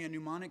taught me a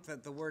mnemonic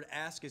that the word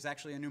ask is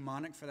actually a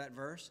mnemonic for that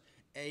verse.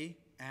 A,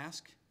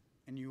 ask,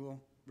 and you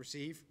will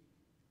receive.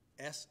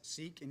 S,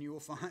 seek, and you will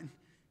find.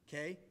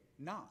 K,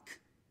 knock,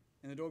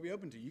 and the door will be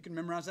open to you. You can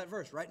memorize that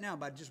verse right now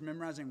by just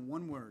memorizing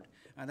one word.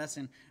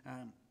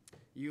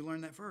 You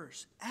learn that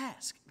verse.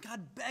 Ask.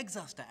 God begs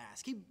us to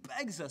ask. He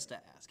begs us to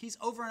ask. He's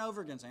over and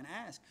over again saying,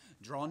 ask.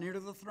 Draw near to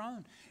the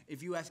throne.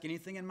 If you ask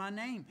anything in my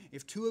name,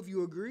 if two of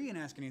you agree and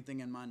ask anything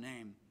in my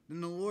name,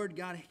 then the Lord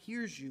God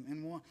hears you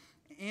and will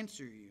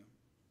answer you.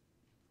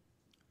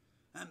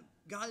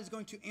 God is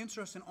going to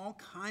answer us in all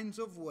kinds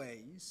of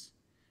ways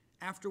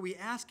after we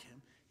ask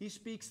him. He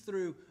speaks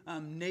through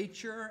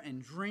nature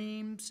and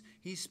dreams.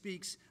 He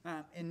speaks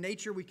in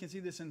nature. We can see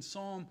this in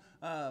Psalm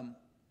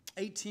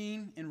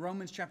 18, in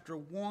Romans chapter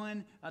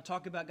 1,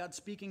 talk about God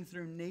speaking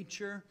through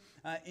nature.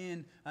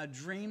 In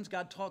dreams,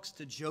 God talks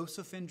to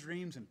Joseph in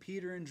dreams, and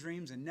Peter in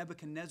dreams, and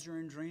Nebuchadnezzar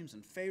in dreams,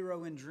 and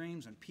Pharaoh in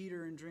dreams, and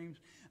Peter in dreams,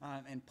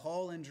 and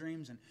Paul in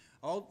dreams, and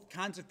all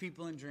kinds of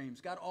people in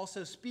dreams. God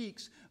also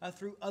speaks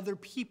through other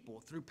people,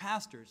 through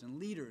pastors and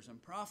leaders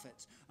and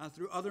prophets,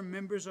 through other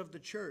members of the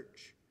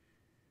church.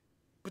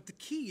 But the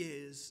key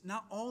is,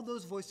 not all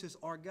those voices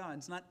are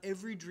God's. Not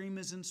every dream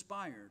is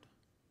inspired.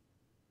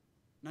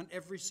 Not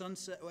every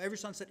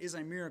sunset is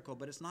a miracle,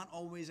 but it's not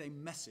always a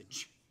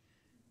message.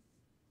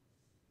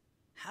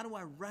 How do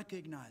I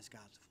recognize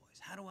God's voice?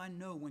 How do I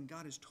know when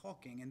God is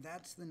talking? And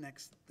that's the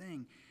next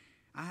thing.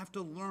 I have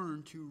to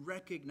learn to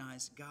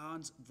recognize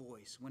God's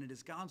voice, when it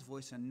is God's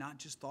voice and not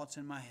just thoughts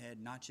in my head,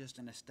 not just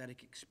an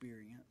aesthetic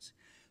experience.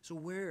 So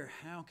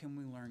how can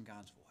we learn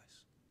God's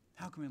voice?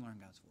 How can we learn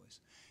God's voice?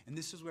 And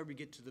this is where we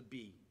get to the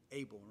B,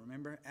 able.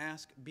 Remember,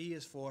 ask. B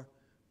is for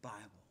Bible.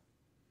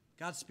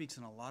 God speaks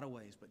in a lot of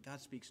ways, but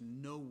God speaks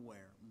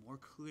nowhere more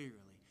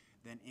clearly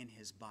than in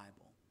his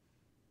Bible.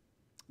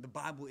 The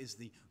Bible is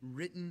the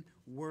written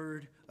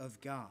word of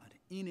God.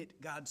 In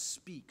it, God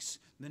speaks.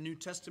 The New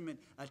Testament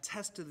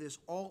attests to this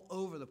all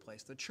over the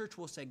place. The church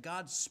will say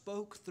God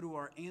spoke through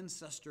our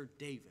ancestor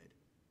David.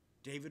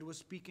 David was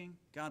speaking,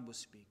 God was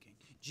speaking.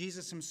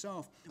 Jesus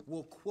himself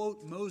will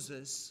quote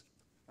Moses,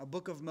 a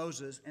book of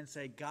Moses, and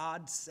say,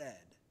 God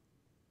said.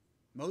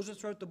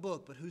 Moses wrote the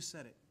book, but who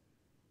said it?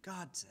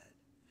 God said.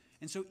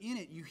 And so in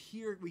it,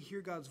 we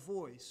hear God's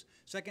voice.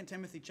 2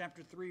 Timothy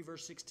chapter 3,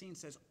 verse 16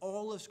 says,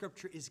 all of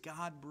Scripture is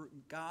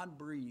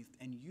God-breathed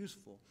and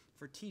useful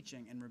for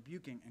teaching and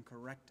rebuking and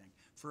correcting,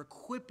 for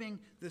equipping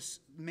this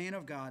man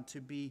of God to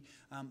be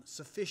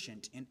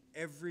sufficient in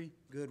every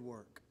good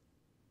work.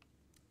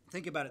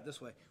 Think about it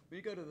this way. Will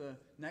you go to the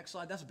next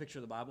slide? That's a picture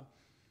of the Bible.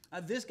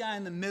 This guy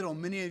in the middle,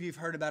 many of you have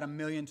heard about a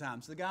million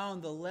times. The guy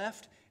on the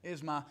left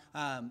is my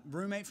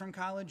roommate from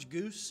college,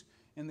 Goose.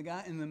 And the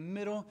guy in the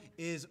middle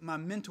is my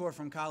mentor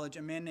from college,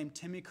 a man named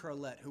Timmy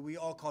Curlett, who we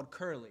all called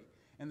Curly.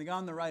 And the guy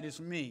on the right is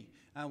me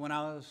when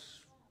I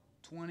was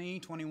 20,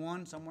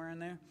 21, somewhere in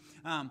there.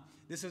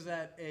 This is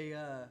at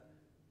I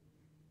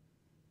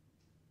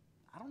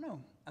don't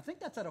know. I think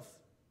that's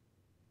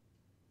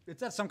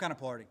it's at some kind of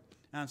party.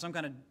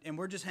 And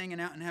we're just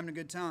hanging out and having a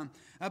good time.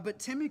 But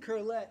Timmy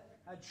Curlett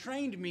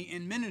trained me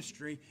in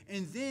ministry,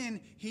 and then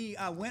he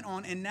went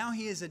on, and now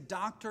he is a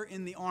doctor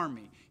in the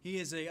Army. He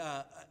is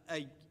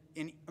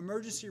an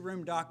emergency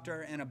room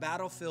doctor and a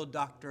battlefield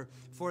doctor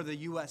for the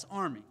U.S.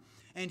 Army.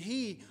 And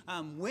he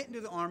went into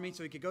the Army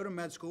so he could go to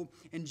med school.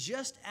 And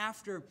just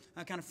after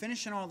kind of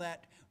finishing all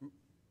that,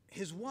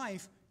 his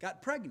wife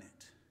got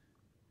pregnant.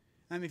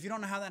 If you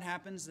don't know how that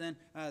happens, then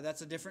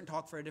that's a different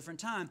talk for a different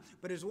time.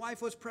 But his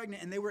wife was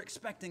pregnant, and they were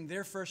expecting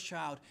their first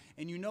child.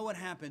 And you know what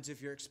happens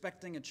if you're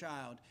expecting a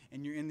child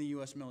and you're in the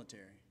U.S.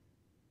 military?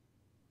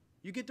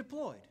 You get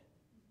deployed.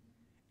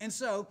 And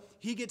so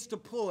he gets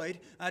deployed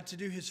to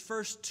do his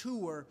first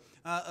tour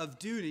of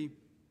duty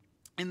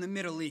in the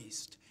Middle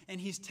East. And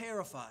he's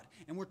terrified.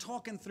 And we're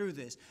talking through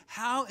this.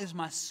 How is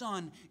my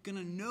son going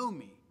to know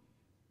me?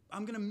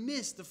 I'm going to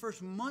miss the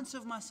first months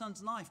of my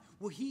son's life.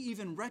 Will he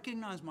even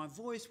recognize my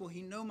voice? Will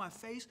he know my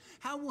face?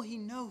 How will he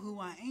know who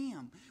I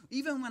am?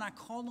 Even when I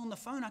call on the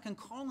phone, I can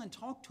call and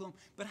talk to him.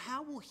 But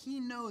how will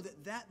he know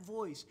that that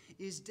voice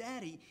is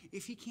Daddy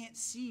if he can't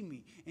see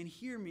me and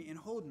hear me and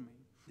hold me?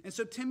 And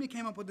so Timmy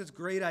came up with this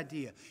great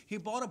idea. He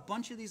bought a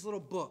bunch of these little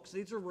books.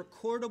 These are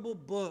recordable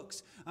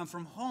books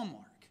from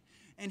Hallmark.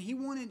 And he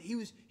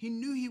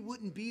knew he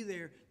wouldn't be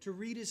there to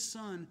read his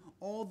son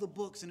all the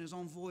books in his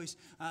own voice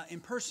in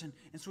person.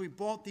 And so he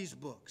bought these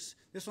books.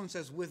 This one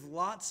says, "With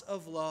lots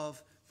of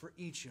love for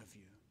each of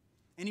you."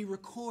 And he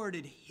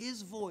recorded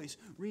his voice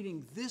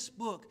reading this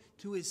book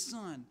to his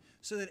son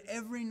so that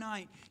every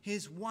night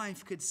his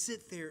wife could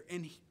sit there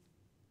and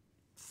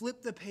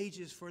flip the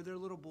pages for their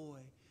little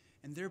boy.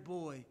 And their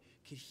boy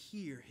could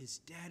hear his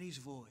daddy's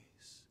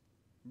voice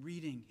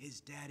reading his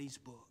daddy's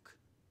book.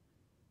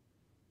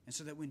 And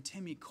so that when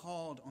Timmy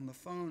called on the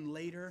phone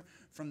later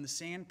from the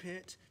sand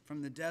pit,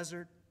 from the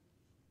desert,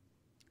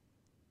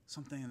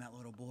 something in that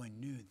little boy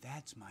knew,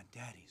 that's my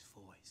daddy's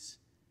voice.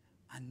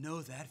 I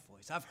know that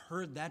voice. I've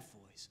heard that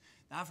voice.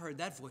 I've heard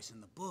that voice in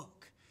the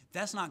book.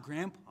 That's not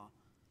Grandpa.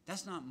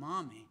 That's not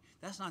Mommy.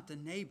 That's not the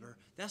neighbor.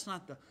 That's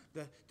not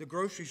the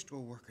grocery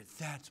store worker.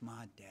 That's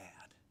my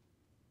dad.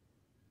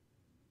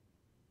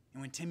 And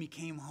when Timmy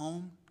came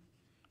home,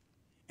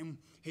 and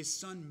his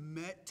son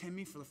met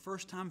Timmy for the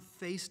first time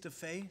face to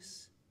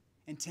face,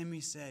 and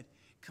Timmy said,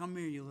 "Come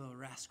here, you little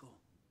rascal."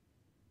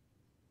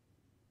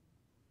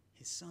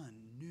 His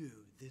son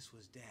knew this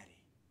was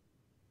Daddy.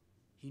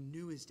 He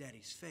knew his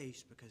daddy's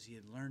face because he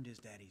had learned his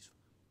daddy's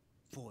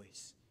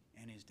voice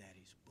and his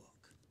daddy's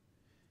book.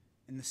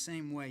 In the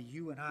same way,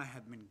 you and I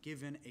have been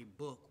given a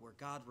book where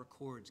God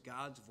records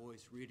God's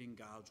voice reading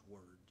God's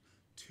word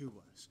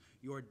to us.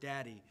 Your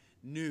daddy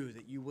knew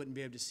that you wouldn't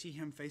be able to see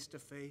him face to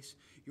face.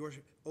 Your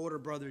older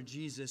brother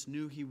Jesus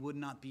knew he would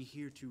not be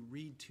here to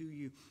read to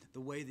you the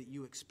way that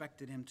you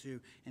expected him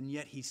to, and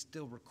yet he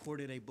still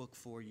recorded a book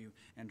for you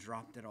and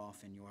dropped it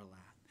off in your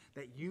lap.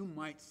 That you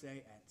might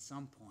say at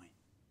some point,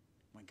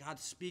 when God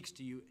speaks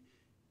to you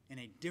in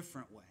a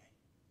different way,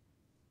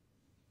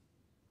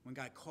 when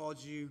God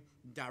calls you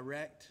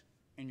direct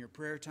in your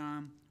prayer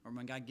time, or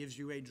when God gives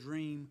you a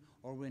dream,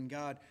 or when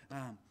God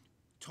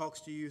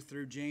talks to you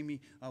through Jamie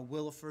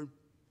Williford,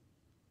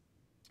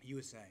 you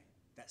would say,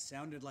 "That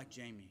sounded like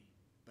Jamie,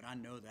 but I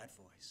know that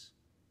voice.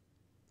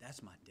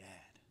 That's my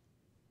dad.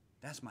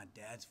 That's my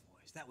dad's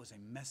voice. That was a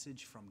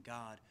message from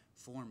God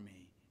for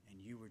me, and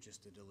you were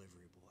just a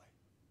delivery boy."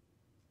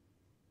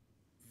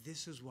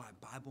 This is why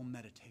Bible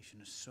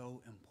meditation is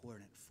so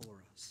important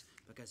for us,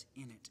 because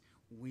in it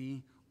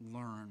we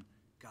learn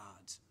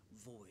God's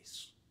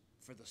voice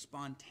for the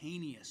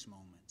spontaneous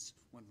moments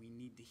when we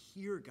need to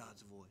hear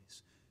God's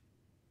voice.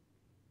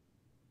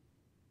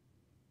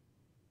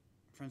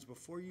 Friends,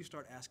 before you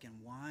start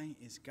asking, why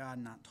is God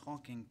not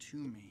talking to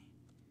me?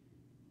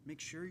 Make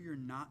sure you're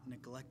not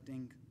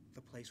neglecting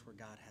the place where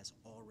God has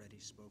already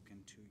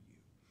spoken to you.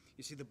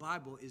 You see, the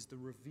Bible is the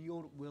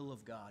revealed will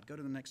of God. Go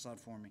to the next slide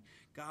for me.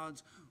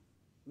 God's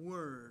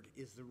word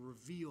is the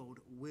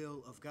revealed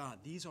will of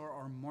God. These are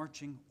our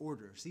marching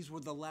orders. These were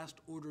the last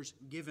orders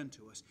given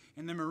to us.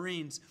 And the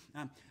Marines,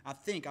 I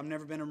think, I've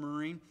never been a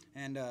Marine,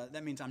 and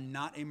that means I'm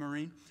not a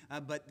Marine,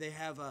 but they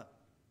have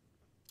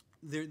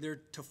they're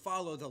to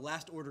follow the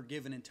last order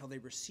given until they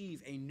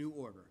receive a new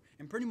order.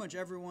 And pretty much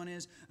everyone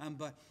is,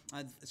 but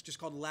it's just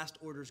called last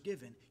orders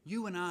given.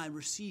 You and I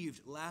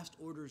received last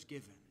orders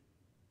given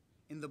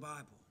in the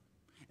Bible.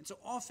 And so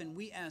often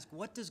we ask,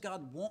 what does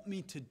God want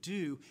me to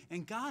do?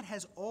 And God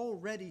has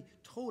already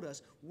told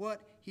us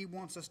what he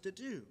wants us to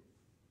do.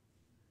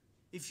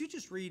 If you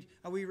just read,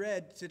 we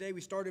read today,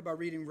 we started by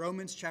reading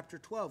Romans chapter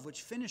 12,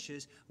 which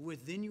finishes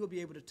with, "Then you will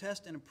be able to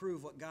test and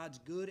approve what God's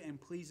good and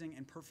pleasing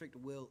and perfect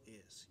will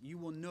is." You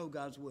will know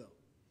God's will.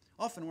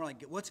 Often we're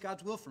like, what's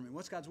God's will for me?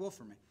 What's God's will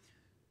for me?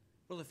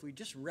 Well, if we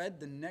just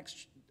read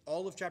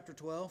all of chapter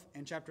 12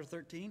 and chapter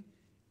 13,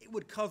 it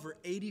would cover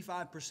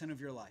 85%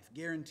 of your life,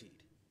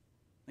 guaranteed.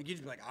 Like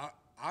you'd be like, I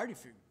already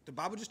figured, the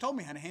Bible just told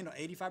me how to handle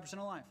 85%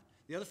 of life.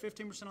 The other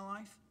 15% of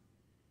life,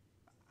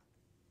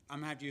 I'm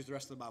going to have to use the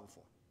rest of the Bible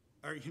for.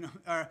 Or I'm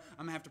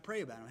going to have to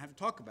pray about it. I'm going to have to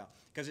talk about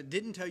it. Because it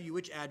didn't tell you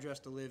which address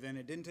to live in.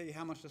 It didn't tell you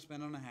how much to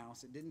spend on a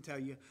house. It didn't tell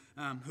you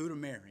who to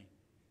marry.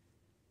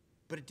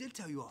 But it did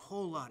tell you a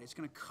whole lot. It's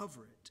going to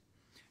cover it.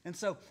 And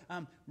so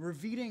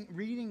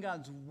reading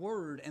God's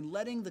word and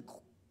letting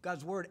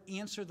God's word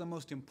answer the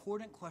most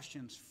important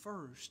questions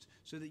first,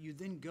 so that you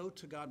then go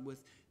to God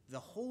with the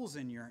holes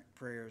in your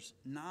prayers,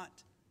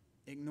 not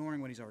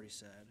ignoring what he's already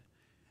said.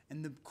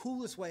 And the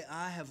coolest way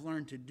I have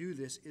learned to do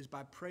this is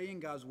by praying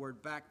God's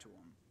word back to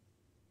him.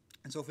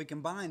 And so if we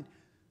combine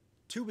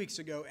 2 weeks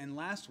ago and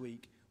last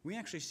week, we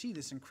actually see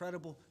this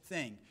incredible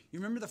thing. You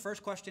remember the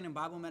first question in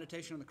Bible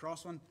meditation on the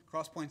cross one?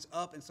 Cross points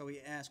up, and so we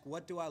ask,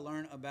 what do I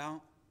learn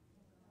about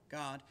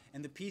God?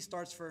 And the P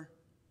starts for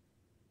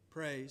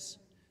praise.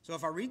 So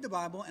if I read the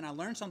Bible and I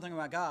learn something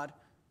about God,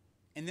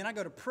 and then I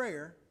go to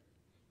prayer,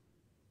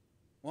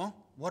 well,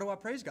 what do I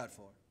praise God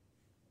for?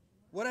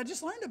 What I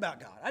just learned about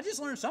God. I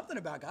just learned something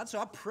about God, so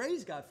I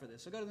praise God for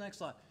this. So go to the next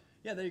slide.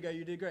 Yeah, there you go.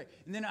 You did great.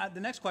 And then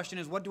the next question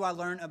is, what do I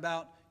learn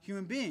about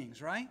human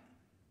beings, right?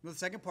 Well, the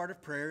second part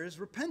of prayer is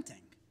repenting.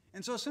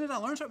 And so as soon as I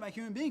learn something about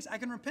human beings, I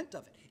can repent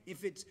of it.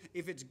 If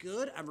it's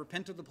good, I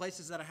repent of the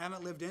places that I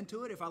haven't lived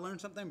into it. If I learn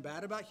something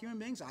bad about human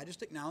beings, I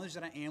just acknowledge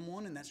that I am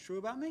one, and that's true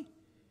about me.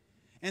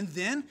 And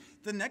then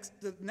the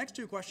next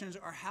two questions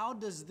are, how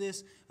does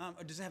this,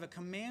 does it have a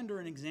command or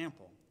an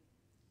example?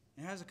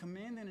 It has a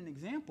command and an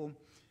example.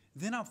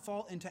 Then I'll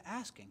fall into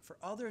asking for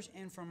others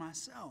and for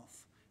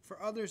myself.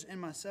 For others and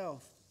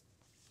myself.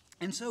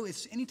 And so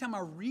it's anytime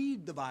I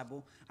read the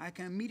Bible, I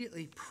can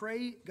immediately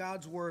pray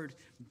God's word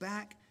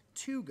back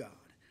to God.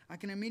 I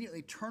can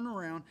immediately turn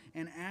around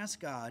and ask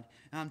God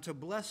to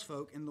bless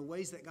folk in the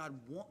ways that God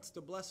wants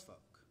to bless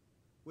folk,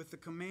 with the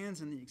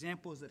commands and the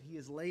examples that he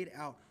has laid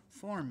out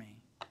for me.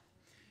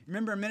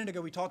 Remember a minute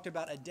ago we talked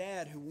about a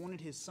dad who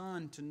wanted his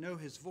son to know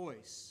his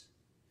voice.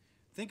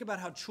 Think about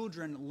how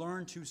children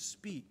learn to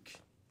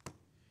speak.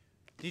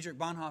 Dietrich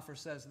Bonhoeffer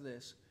says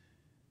this.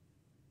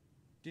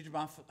 Dietrich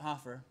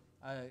Bonhoeffer,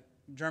 a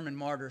German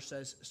martyr,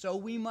 says, "So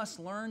we must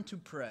learn to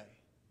pray.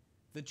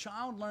 The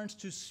child learns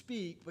to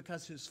speak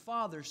because his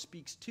father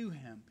speaks to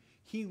him.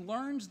 He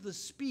learns the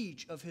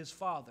speech of his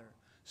father.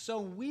 So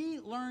we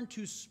learn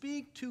to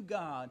speak to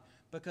God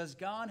because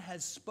God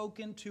has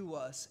spoken to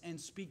us and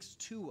speaks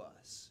to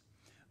us.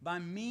 By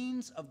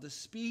means of the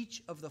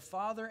speech of the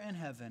Father in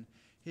heaven,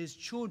 his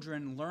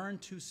children learn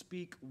to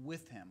speak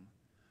with him.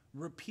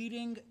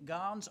 Repeating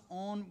God's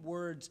own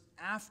words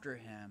after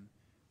him,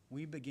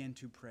 we begin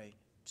to pray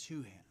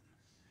to him."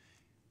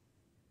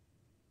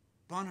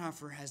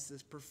 Bonhoeffer has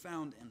this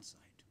profound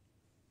insight,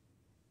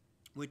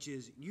 which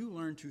is you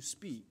learn to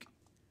speak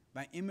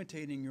by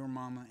imitating your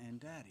mama and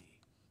daddy.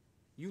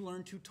 You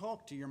learn to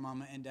talk to your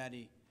mama and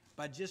daddy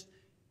by just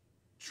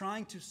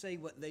trying to say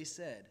what they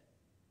said.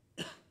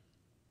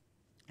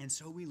 And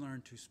so we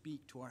learn to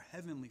speak to our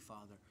Heavenly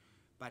Father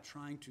by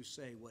trying to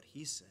say what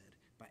he said,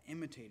 by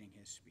imitating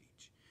his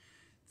speech.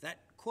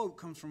 That quote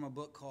comes from a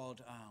book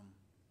called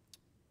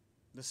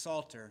the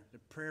Psalter, the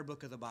prayer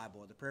book of the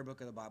Bible,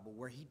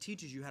 where he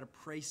teaches you how to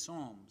pray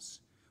psalms,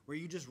 where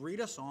you just read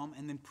a psalm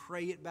and then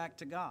pray it back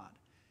to God.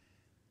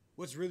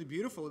 What's really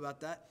beautiful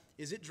about that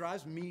is it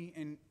drives me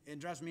and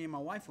my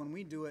wife when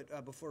we do it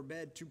before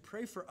bed to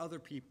pray for other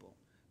people.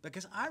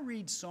 Because I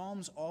read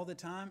psalms all the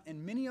time,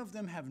 and many of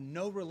them have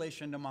no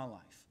relation to my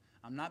life.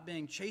 I'm not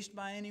being chased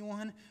by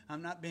anyone.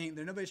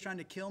 Nobody's trying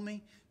to kill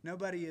me.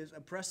 Nobody is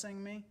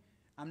oppressing me.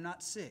 I'm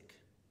not sick.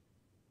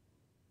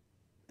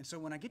 And so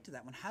when I get to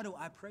that one, how do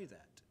I pray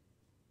that?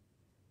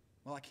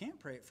 Well, I can't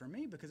pray it for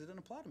me because it doesn't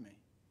apply to me.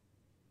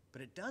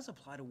 But it does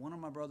apply to one of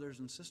my brothers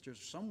and sisters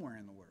somewhere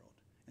in the world.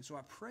 And so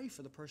I pray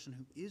for the person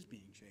who is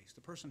being chased,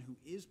 the person who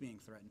is being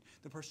threatened,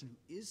 the person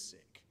who is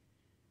sick.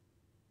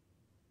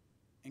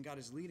 And God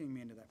is leading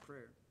me into that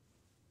prayer.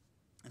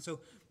 And so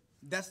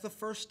that's the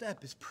first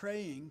step, is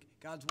praying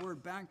God's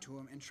word back to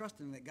him and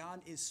trusting that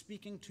God is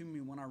speaking to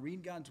me when I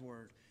read God's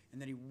word and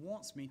that he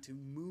wants me to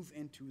move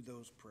into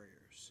those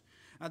prayers.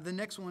 The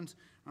next ones,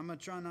 I'm going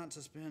to try not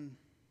to spend...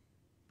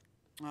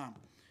 the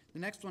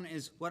next one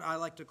is what I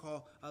like to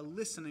call a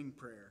listening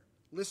prayer.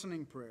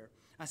 Listening prayer.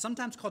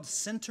 Sometimes called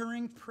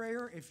centering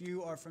prayer, if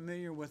you are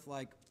familiar with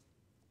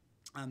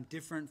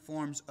different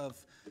forms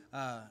of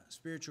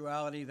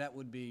spirituality. That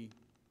would be...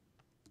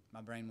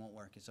 My brain won't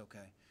work. It's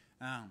okay.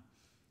 My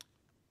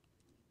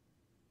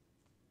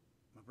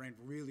brain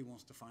really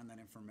wants to find that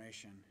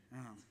information.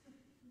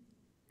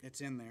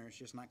 It's in there. It's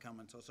just not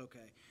coming, so it's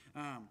okay.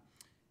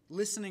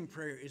 Listening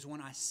prayer is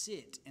when I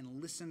sit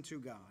and listen to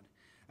God.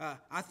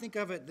 I think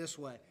of it this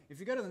way. If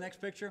you go to the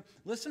next picture,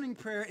 listening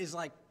prayer is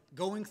like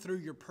going through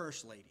your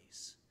purse,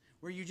 ladies,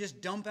 where you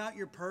just dump out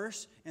your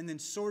purse and then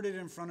sort it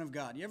in front of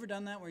God. You ever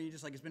done that where you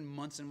just it's been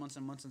months and months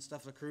and months and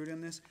stuff accrued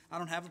in this? I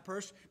don't have a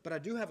purse, but I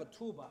do have a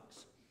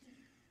toolbox.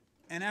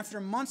 And after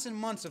months and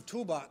months of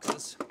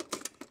toolboxes,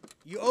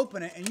 you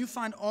open it and you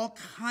find all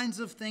kinds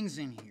of things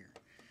in here.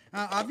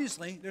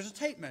 Obviously, there's a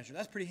tape measure.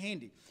 That's pretty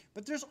handy.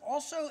 But there's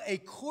also a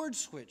cord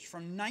switch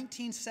from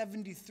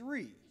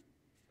 1973.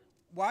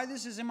 Why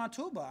this is in my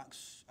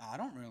toolbox, I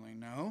don't really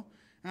know.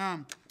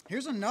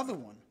 Here's another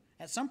one.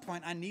 At some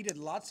point, I needed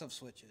lots of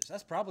switches.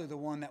 That's probably the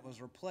one that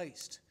was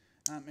replaced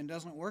and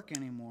doesn't work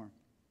anymore.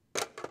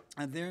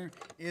 There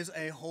is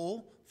a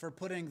hole for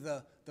putting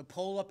the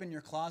pole up in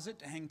your closet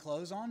to hang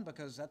clothes on,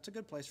 because that's a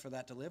good place for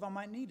that to live. I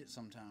might need it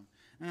sometime.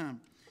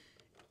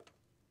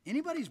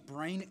 Anybody's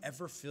brain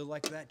ever feel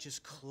like that?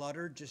 Just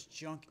cluttered, just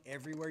junk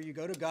everywhere? You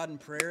go to God in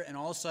prayer, and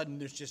all of a sudden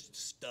there's just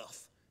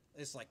stuff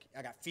It's like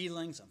I got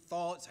feelings and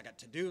thoughts. I got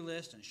to-do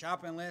lists and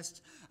shopping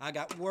lists. I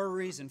got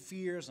worries and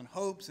fears and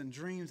hopes and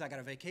dreams. I got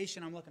a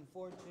vacation I'm looking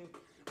forward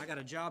to. I got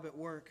a job at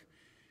work.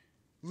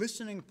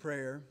 Listening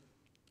prayer,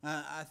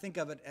 I think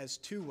of it as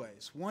two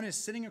ways. One is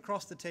sitting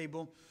across the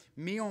table,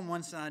 me on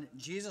one side,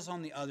 Jesus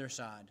on the other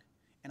side,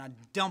 and I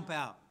dump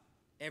out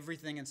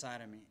everything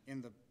inside of me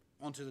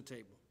onto the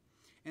table.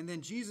 And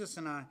then Jesus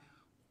and I,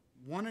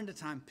 one at a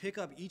time, pick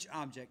up each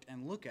object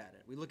and look at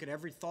it. We look at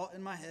every thought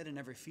in my head and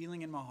every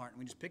feeling in my heart, and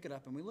we just pick it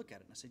up and we look at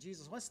it. And I say,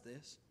 Jesus, what's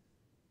this?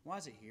 Why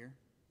is it here?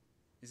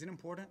 Is it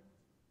important?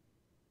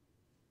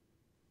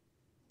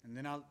 And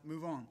then I'll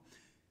move on.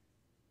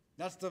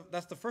 That's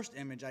the first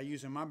image I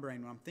use in my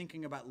brain when I'm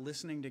thinking about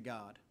listening to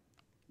God.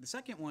 The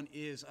second one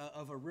is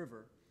of a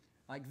river,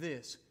 like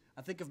this.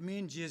 I think of me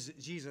and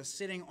Jesus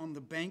sitting on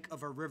the bank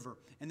of a river,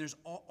 and there's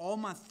all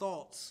my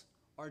thoughts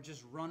are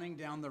just running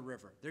down the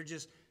river. They're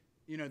just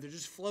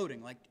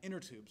floating like inner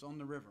tubes on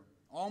the river.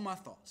 All my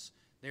thoughts.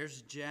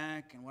 There's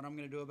Jack and what I'm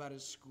going to do about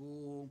his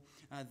school.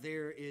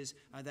 There is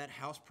that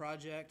house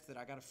project that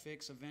I got to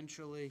fix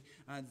eventually.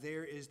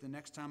 There is the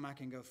next time I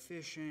can go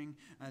fishing.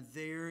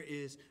 There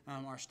is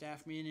our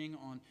staff meeting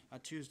on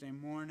Tuesday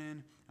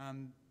morning.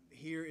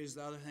 Here is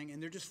the other thing.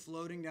 And they're just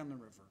floating down the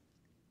river.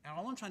 And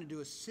all I'm trying to do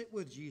is sit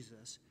with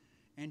Jesus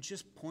and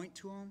just point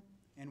to him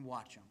and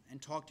watch him and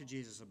talk to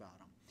Jesus about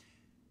him.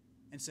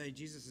 And say,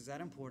 Jesus, is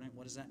that important?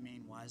 What does that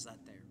mean? Why is that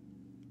there?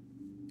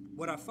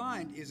 What I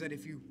find is that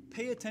if you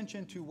pay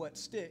attention to what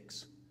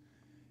sticks,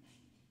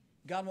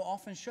 God will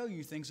often show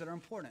you things that are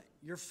important.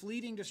 Your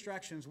fleeting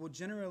distractions will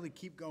generally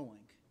keep going,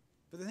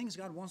 but the things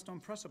God wants to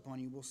impress upon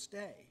you will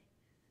stay.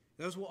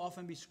 Those will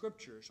often be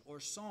scriptures or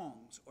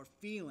songs or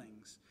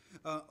feelings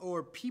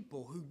or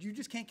people who you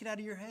just can't get out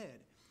of your head.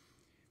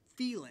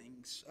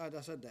 Feelings, I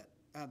said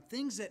that.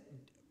 Things that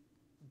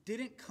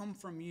didn't come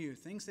from you,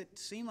 things that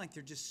seem like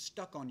they're just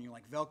stuck on you,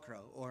 like Velcro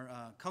or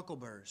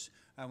cuckleburs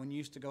when you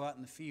used to go out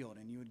in the field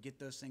and you would get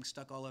those things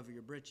stuck all over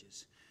your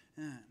britches.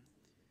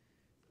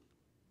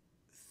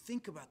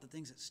 Think about the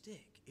things that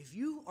stick. If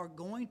you are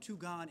going to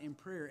God in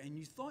prayer and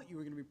you thought you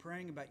were going to be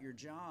praying about your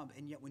job,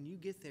 and yet when you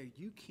get there,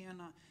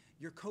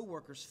 your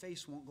coworker's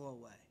face won't go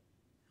away.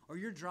 Or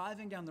you're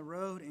driving down the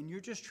road and you're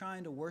just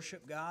trying to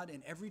worship God,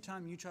 and every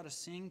time you try to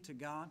sing to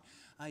God,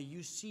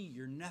 you see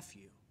your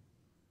nephew.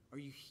 Or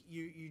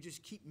you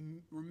just keep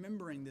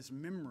remembering this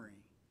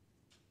memory.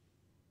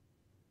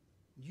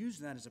 Use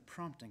that as a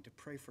prompting to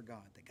pray for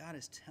God, that God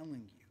is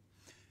telling you.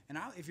 And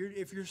if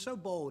you're so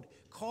bold,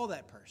 call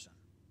that person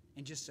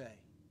and just say,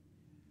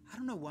 I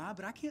don't know why,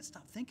 but I can't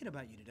stop thinking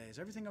about you today. Is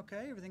everything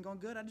okay? Everything going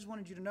good? I just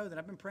wanted you to know that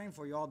I've been praying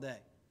for you all day.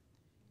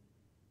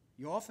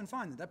 You often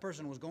find that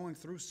person was going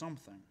through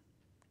something,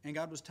 and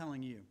God was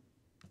telling you.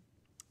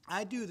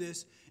 I do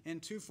this in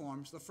two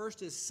forms. The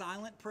first is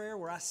silent prayer,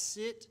 where I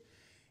sit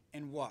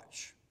and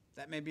watch.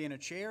 That may be in a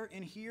chair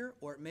in here,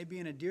 or it may be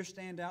in a deer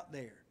stand out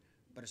there.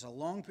 But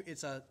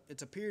it's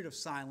a period of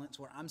silence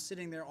where I'm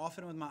sitting there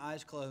often with my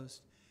eyes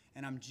closed,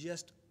 and I'm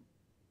just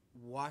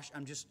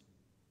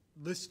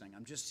listening.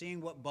 I'm just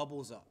seeing what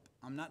bubbles up.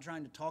 I'm not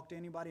trying to talk to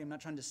anybody. I'm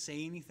not trying to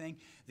say anything.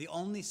 The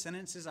only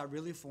sentences I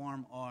really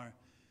form are,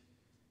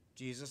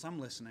 Jesus, I'm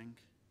listening.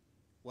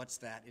 What's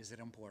that? Is it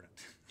important?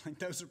 Like,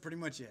 those are pretty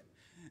much it.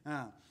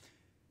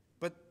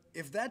 But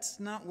if that's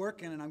not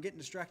working and I'm getting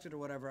distracted or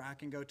whatever, I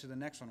can go to the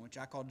next one, which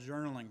I call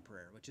journaling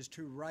prayer, which is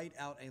to write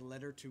out a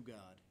letter to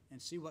God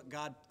and see what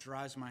God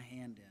drives my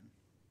hand in.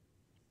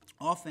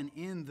 Often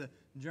in the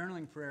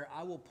journaling prayer,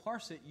 I will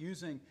parse it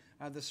using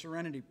the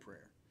Serenity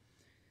Prayer.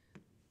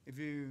 If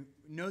you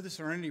know the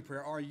Serenity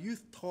Prayer, our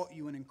youth taught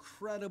you an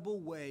incredible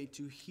way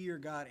to hear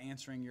God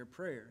answering your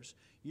prayers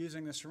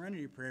using the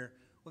Serenity Prayer.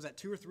 Was that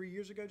 2 or 3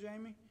 years ago,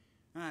 Jamie?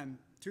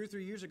 2 or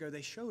 3 years ago,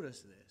 they showed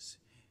us this.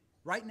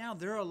 Right now,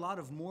 there are a lot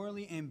of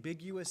morally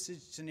ambiguous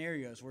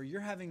scenarios where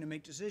you're having to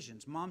make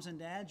decisions. Moms and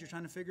dads, you're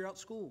trying to figure out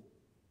school.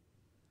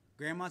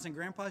 Grandmas and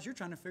grandpas, you're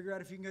trying to figure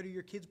out if you can go to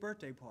your kid's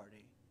birthday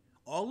party.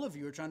 All of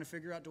you are trying to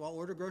figure out, do I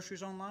order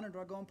groceries online or do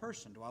I go in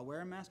person? Do I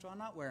wear a mask? Do I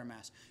not wear a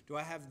mask? Do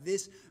I have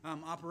this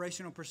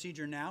operational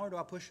procedure now or do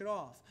I push it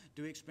off?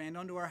 Do we expand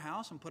onto our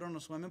house and put on a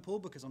swimming pool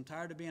because I'm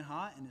tired of being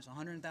hot and it's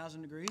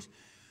 100,000 degrees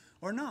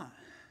or not?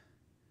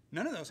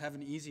 None of those have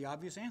an easy,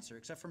 obvious answer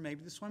except for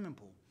maybe the swimming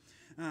pool.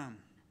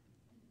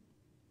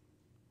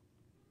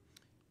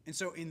 And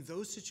so in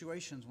those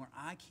situations where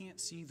I can't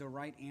see the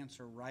right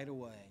answer right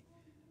away,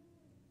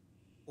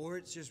 or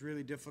it's just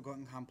really difficult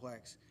and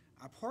complex,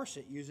 I parse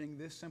it using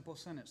this simple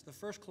sentence. The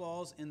first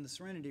clause in the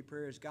Serenity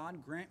Prayer is,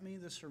 God, grant me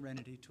the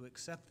serenity to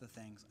accept the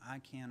things I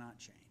cannot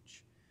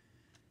change.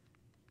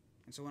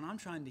 And so when I'm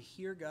trying to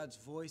hear God's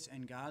voice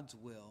and God's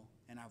will,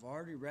 and I've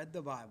already read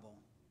the Bible,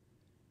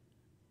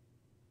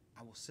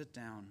 I will sit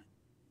down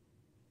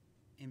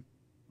and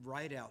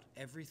write out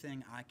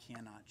everything I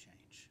cannot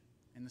change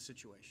in the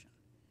situation.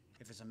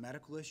 If it's a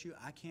medical issue,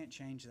 I can't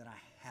change that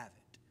I have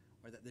it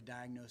or that the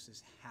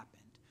diagnosis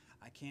happened.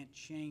 I can't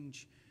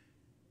change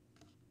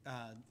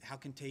how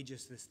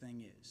contagious this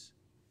thing is.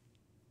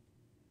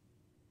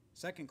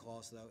 Second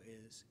clause, though,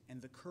 is,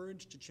 and the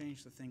courage to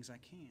change the things I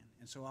can.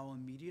 And so I will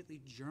immediately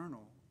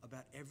journal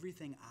about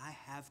everything I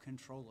have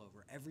control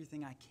over,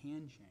 everything I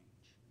can change.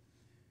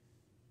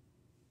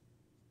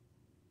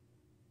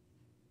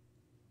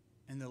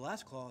 And the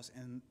last clause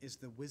is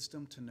the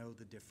wisdom to know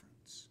the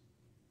difference.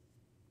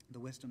 The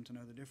wisdom to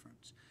know the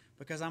difference.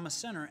 Because I'm a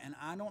sinner, and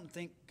I don't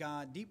think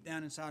God, deep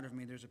down inside of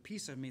me, there's a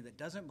piece of me that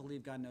doesn't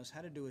believe God knows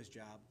how to do his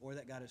job, or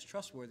that God is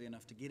trustworthy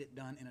enough to get it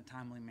done in a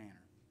timely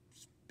manner.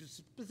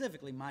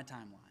 Specifically my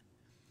timeline.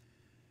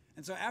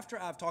 And so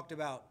after I've talked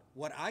about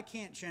what I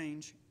can't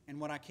change and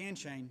what I can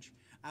change,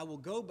 I will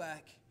go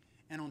back,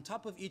 and on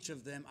top of each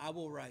of them, I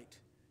will write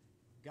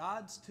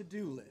God's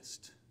to-do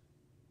list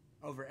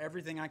over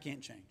everything I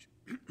can't change.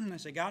 I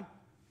say, God,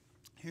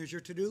 here's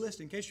your to-do list.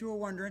 In case you were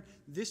wondering,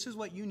 this is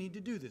what you need to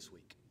do this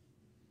week.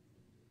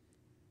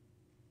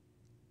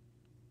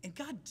 And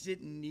God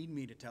didn't need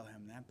me to tell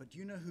him that, but do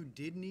you know who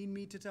did need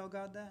me to tell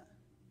God that?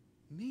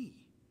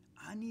 Me.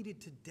 I needed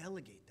to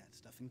delegate that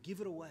stuff and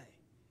give it away.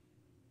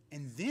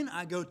 And then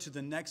I go to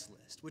the next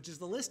list, which is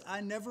the list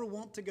I never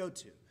want to go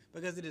to,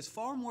 because it is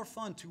far more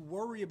fun to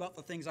worry about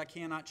the things I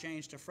cannot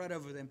change, to fret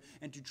over them,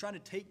 and to try to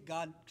take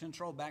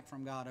control back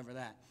from God over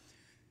that.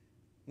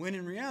 When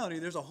in reality,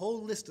 there's a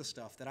whole list of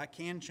stuff that I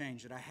can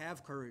change, that I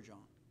have courage on.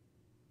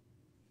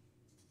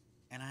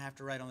 And I have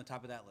to write on the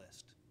top of that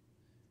list,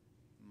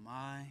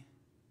 my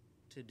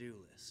to-do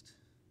list.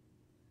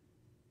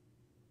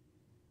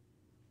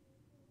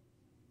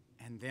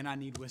 And then I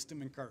need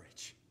wisdom and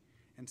courage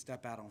and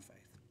step out on faith.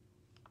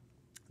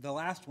 The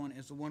last one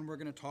is the one we're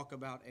going to talk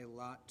about a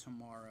lot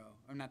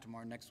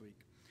next week,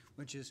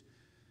 which is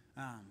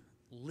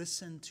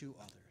listen to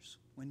others.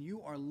 When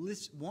you are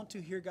want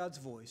to hear God's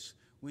voice,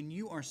 when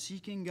you are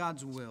seeking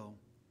God's will,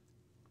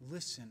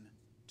 listen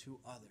to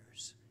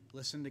others.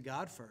 Listen to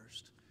God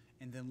first,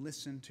 and then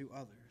listen to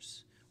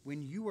others.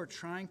 When you are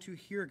trying to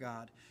hear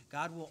God,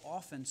 God will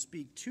often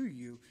speak to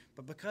you,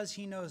 but because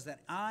he knows that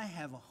I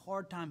have a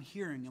hard time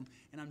hearing him,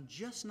 and I'm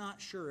just not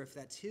sure if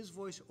that's his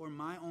voice or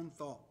my own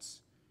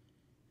thoughts,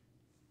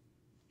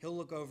 he'll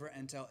look over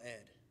and tell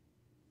Ed.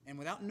 And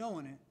without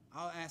knowing it,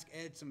 I'll ask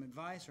Ed some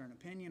advice or an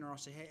opinion, or I'll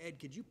say, hey, Ed,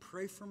 could you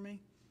pray for me?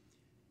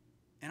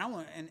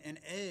 And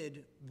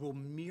Ed will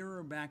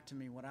mirror back to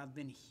me what I've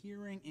been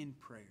hearing in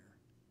prayer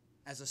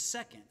as a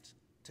second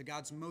to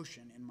God's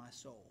motion in my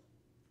soul.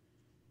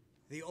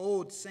 The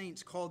old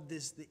saints called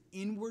this the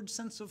inward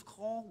sense of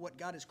call, what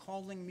God is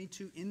calling me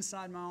to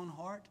inside my own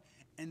heart,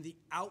 and the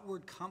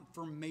outward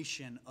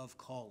confirmation of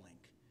calling.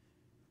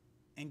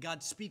 And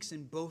God speaks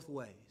in both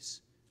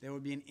ways. There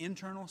would be an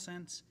internal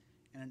sense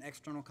and an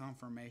external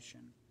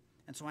confirmation.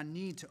 And so I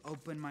need to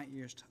open my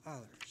ears to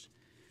others.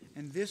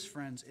 And this,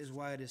 friends, is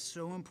why it is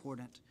so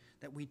important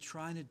that we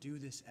try to do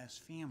this as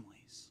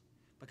families,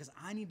 because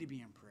I need to be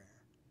in prayer.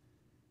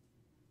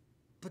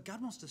 But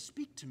God wants to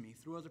speak to me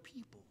through other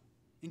people.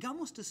 And God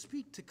wants to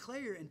speak to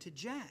Claire and to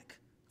Jack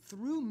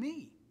through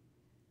me.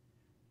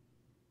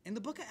 In the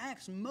book of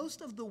Acts,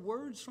 most of the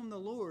words from the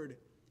Lord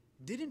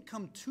didn't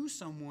come to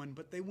someone,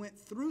 but they went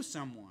through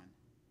someone.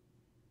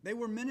 They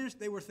were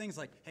things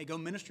like, hey, go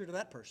minister to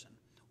that person.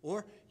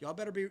 Or y'all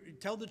better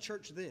tell the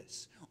church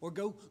this. Or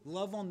go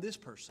love on this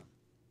person.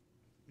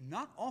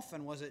 Not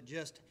often was it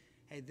just,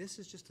 hey, this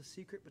is just a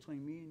secret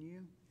between me and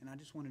you, and I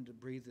just wanted to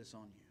breathe this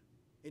on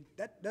you.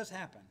 That does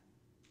happen.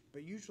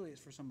 But usually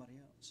it's for somebody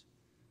else.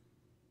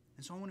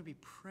 And so I want to be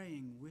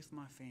praying with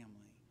my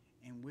family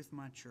and with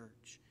my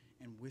church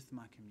and with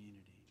my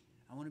community.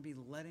 I want to be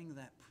letting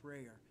that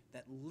prayer,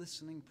 that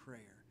listening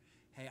prayer.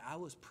 Hey, I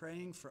was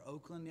praying for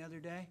Oakland the other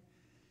day,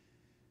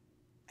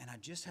 and I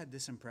just had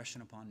this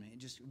impression upon me. It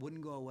just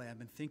wouldn't go away. I've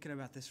been thinking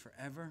about this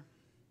forever.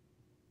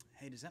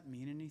 Hey, does that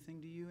mean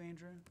anything to you,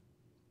 Andrew?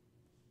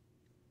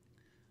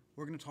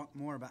 We're going to talk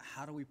more about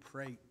how do we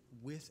pray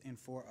with and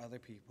for other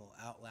people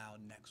out loud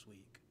next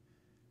week.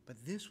 But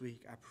this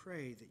week, I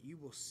pray that you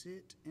will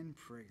sit in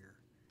prayer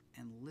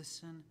and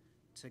listen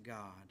to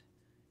God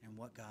and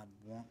what God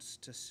wants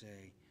to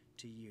say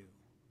to you.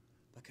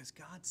 Because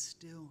God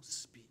still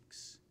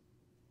speaks.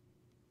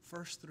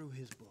 First, through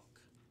his book.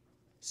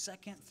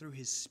 Second, through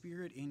his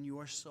Spirit in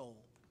your soul.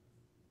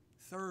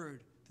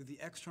 Third, through the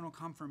external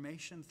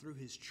confirmation through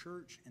his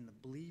church and the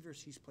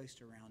believers he's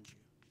placed around you.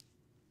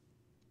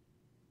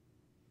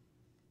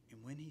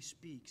 And when he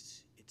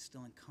speaks, it's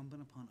still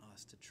incumbent upon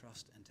us to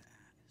trust and to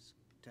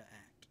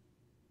act.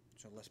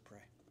 So let's pray.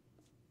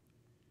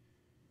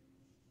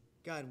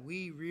 God,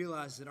 we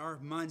realize that our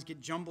minds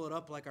get jumbled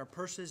up like our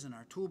purses and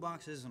our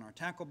toolboxes and our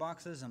tackle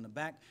boxes and the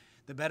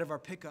bed of our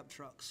pickup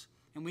trucks.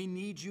 And we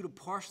need you to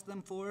parse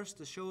them for us,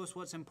 to show us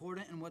what's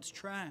important and what's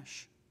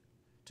trash,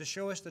 to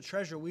show us the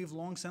treasure we've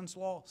long since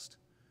lost.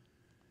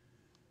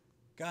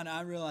 God,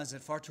 I realize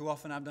that far too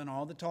often I've done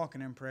all the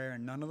talking in prayer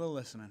and none of the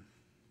listening.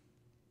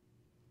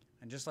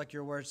 And just like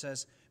your word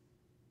says,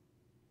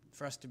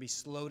 for us to be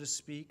slow to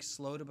speak,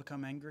 slow to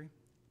become angry,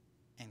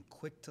 and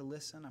quick to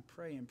listen, I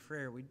pray in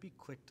prayer we'd be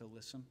quick to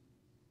listen.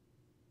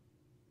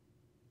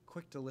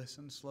 Quick to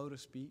listen, slow to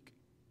speak.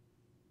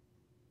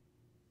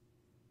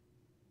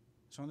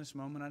 So in this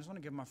moment, I just want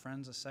to give my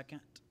friends a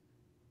second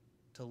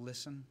to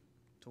listen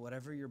to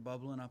whatever you're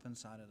bubbling up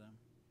inside of them.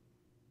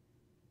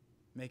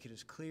 Make it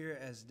as clear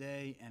as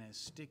day and as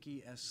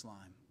sticky as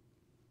slime,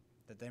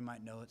 that they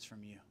might know it's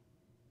from you.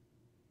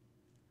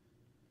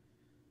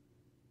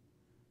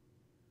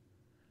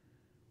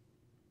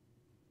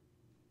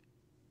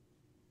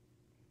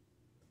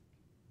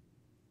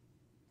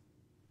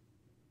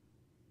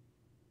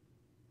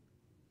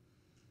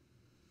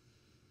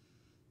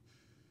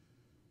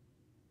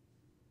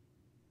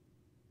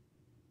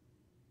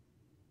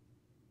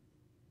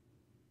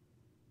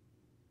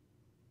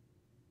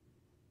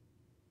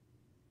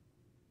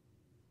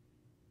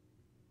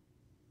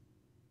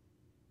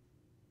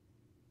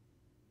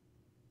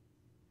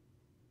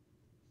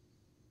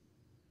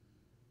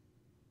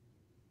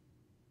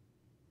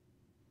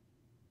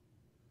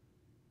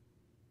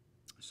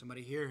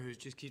 Somebody here who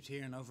just keeps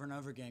hearing over and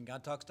over again,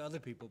 God talks to other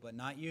people, but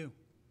not you.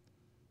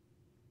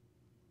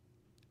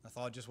 The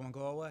thought just won't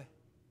go away.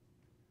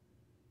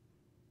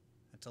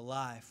 It's a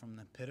lie from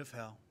the pit of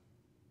hell,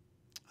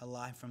 a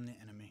lie from the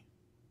enemy.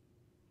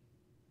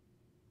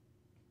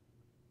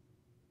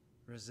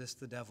 Resist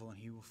the devil and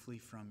he will flee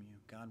from you.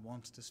 God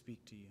wants to speak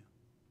to you.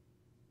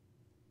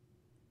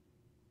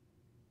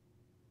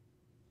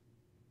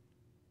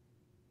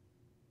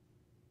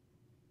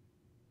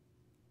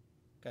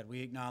 God,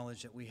 we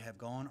acknowledge that we have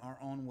gone our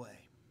own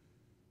way.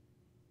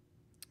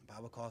 The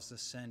Bible calls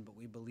this sin, but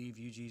we believe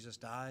you, Jesus,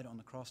 died on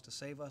the cross to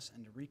save us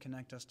and to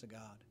reconnect us to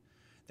God,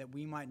 that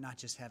we might not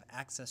just have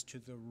access to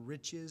the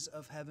riches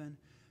of heaven,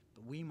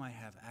 but we might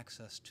have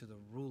access to the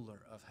ruler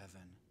of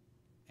heaven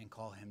and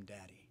call him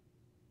Daddy.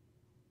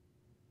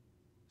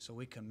 So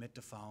we commit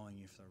to following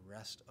you for the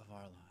rest of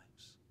our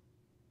lives,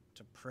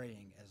 to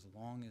praying as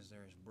long as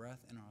there is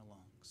breath in our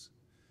lungs,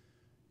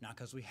 not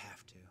because we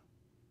have to,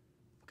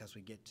 because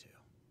we get to.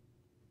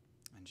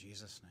 In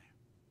Jesus'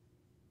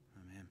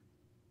 name, amen.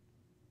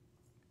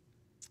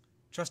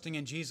 Trusting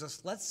in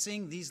Jesus, let's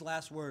sing these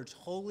last words,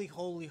 holy,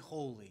 holy,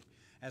 holy,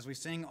 as we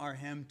sing our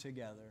hymn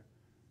together.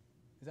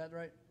 Is that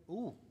right?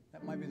 Ooh,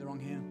 that might be the wrong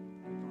hymn.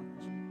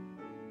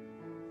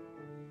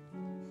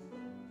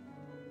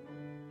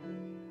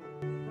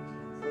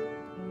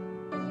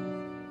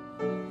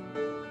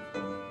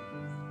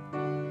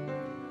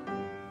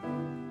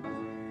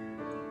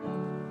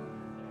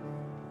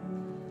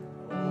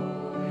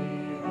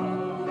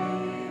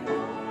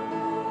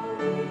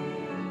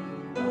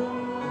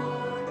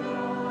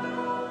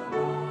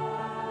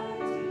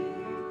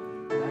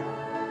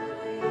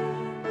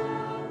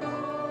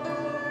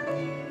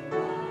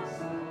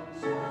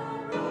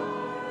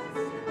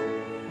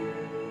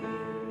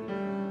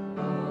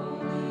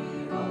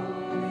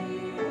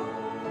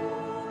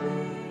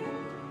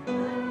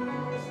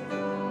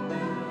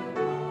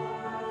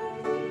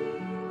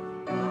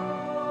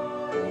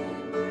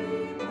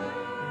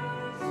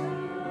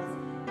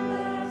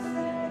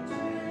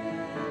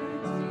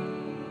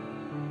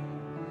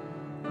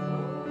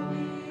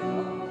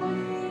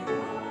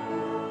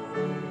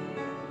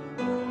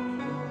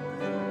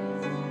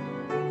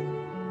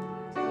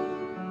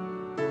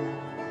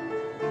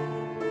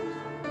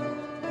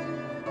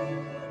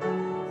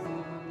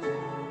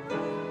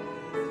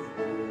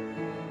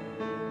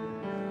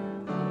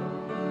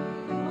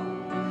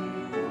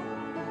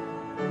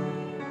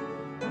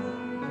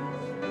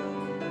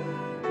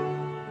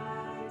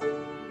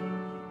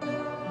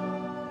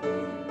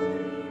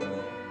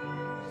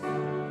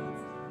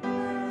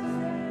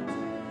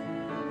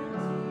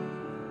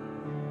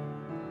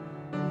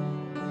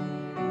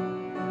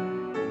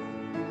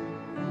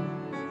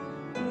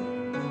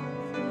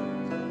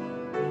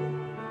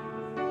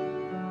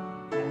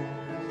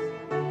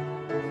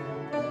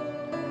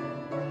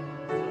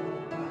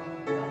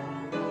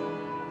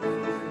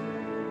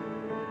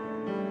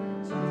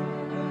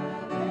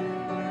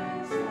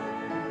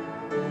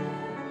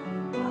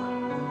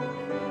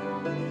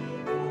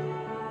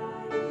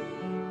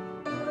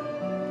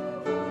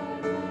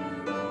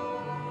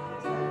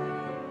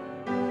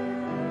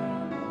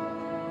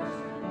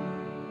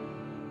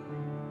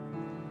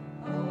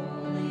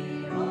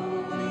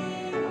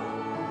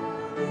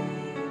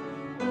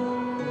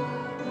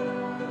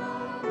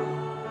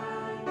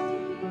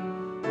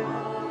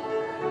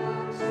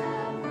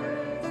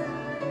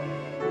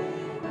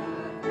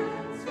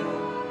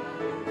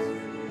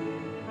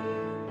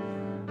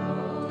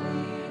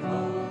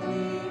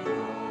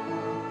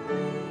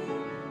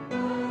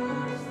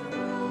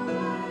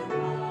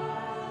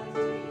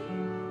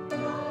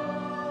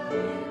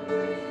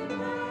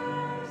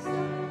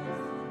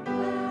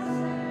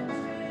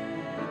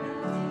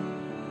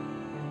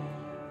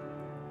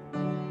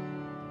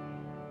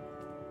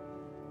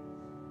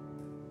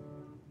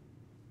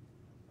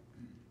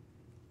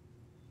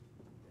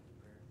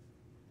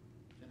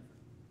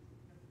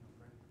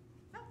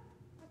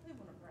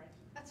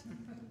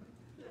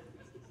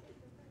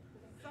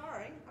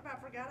 Sorry, I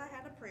forgot I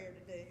had a prayer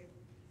to do.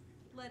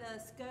 Let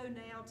us go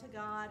now to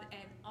God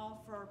and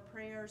offer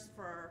prayers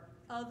for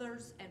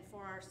others and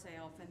for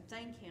ourselves, and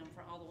thank Him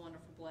for all the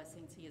wonderful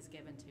blessings He has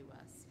given to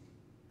us.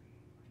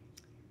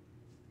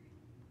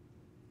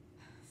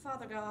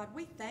 Father God,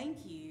 we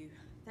thank you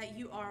that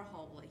you are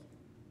holy.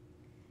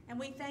 And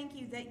we thank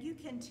you that you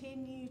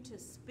continue to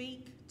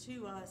speak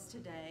to us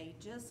today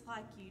just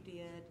like you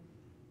did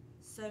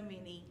so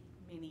many,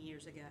 many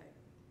years ago.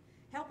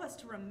 Help us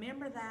to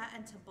remember that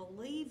and to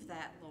believe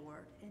that,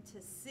 Lord, and to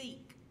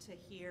seek to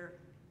hear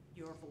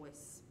your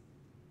voice.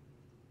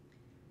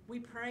 We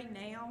pray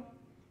now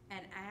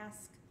and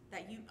ask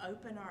that you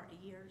open our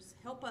ears.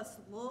 Help us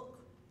look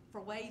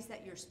for ways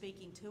that you're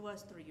speaking to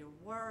us through your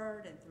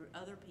word and through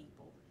other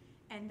people,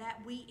 and that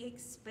we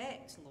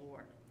expect,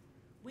 Lord.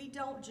 We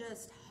don't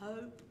just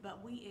hope,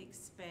 but we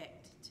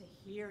expect to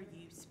hear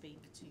you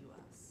speak to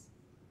us.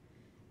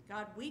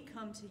 God, we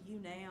come to you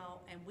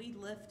now and we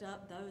lift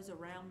up those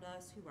around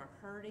us who are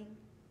hurting,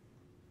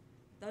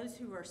 those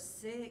who are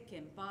sick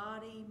in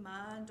body,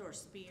 mind, or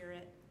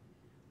spirit.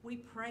 We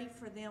pray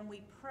for them.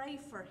 We pray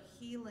for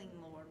healing,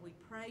 Lord. We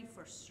pray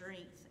for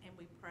strength, and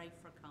we pray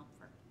for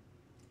comfort.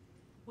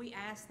 We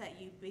ask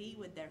that you be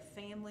with their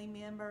family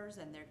members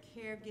and their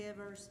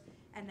caregivers,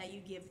 and that you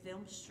give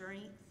them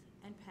strength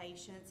and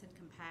patience and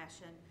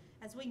compassion,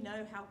 as we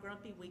know how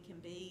grumpy we can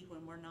be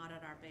when we're not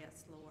at our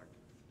best, Lord.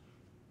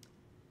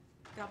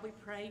 God, we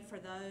pray for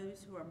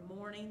those who are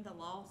mourning the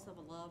loss of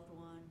a loved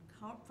one.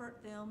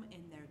 Comfort them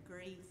in their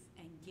grief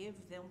and give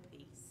them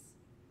peace.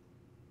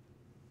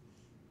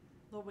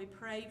 Lord, we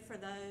pray for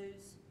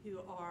those who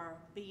are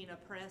being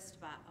oppressed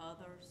by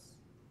others,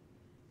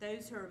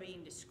 those who are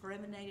being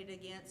discriminated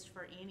against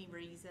for any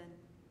reason,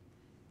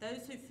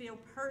 those who feel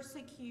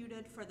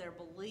persecuted for their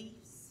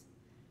beliefs.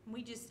 And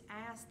we just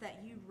ask that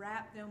you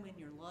wrap them in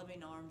your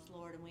loving arms,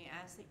 Lord, and we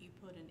ask that you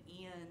put an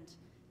end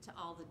to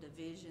all the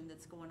division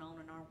that's going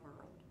on in our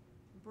world.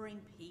 Bring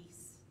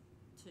peace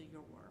to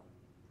your world.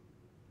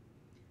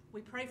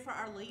 We pray for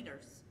our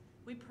leaders.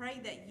 We pray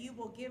that you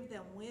will give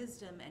them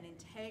wisdom and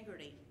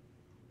integrity,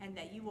 and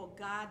that you will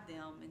guide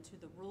them into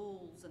the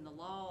rules and the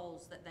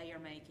laws that they are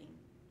making.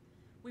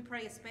 We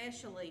pray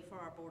especially for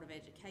our Board of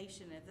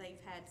Education, if they've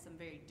had some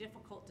very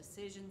difficult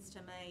decisions to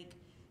make,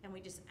 and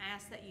we just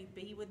ask that you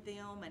be with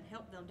them and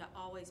help them to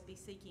always be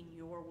seeking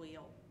your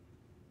will.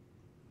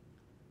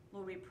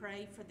 Lord, we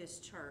pray for this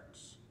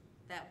church,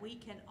 that we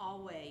can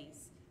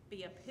always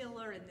be a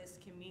pillar in this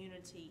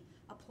community,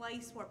 a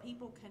place where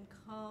people can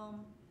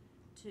come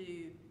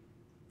to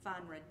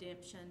find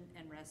redemption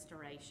and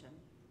restoration.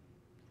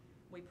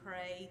 We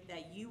pray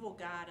that you will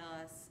guide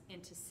us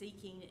into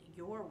seeking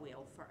your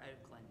will for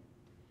Oakland.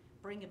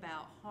 Bring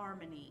about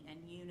harmony and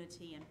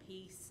unity and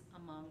peace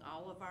among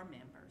all of our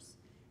members.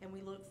 And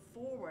we look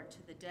forward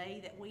to the day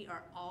that we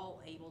are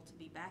all able to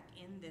be back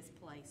in this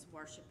place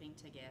worshiping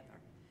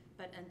together.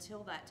 But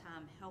until that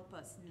time, help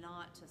us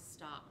not to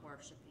stop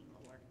worshiping,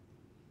 Lord.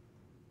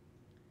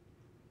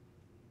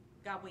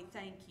 God, we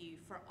thank you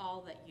for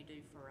all that you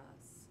do for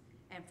us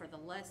and for the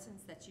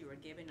lessons that you are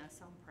giving us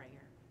on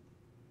prayer.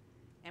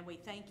 And we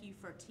thank you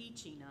for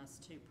teaching us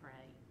to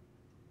pray.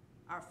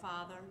 Our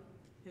Father,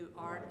 who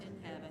art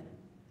in heaven,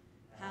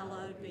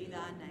 hallowed be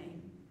thy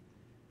name.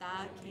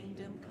 Thy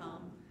kingdom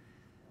come,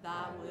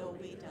 thy will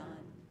be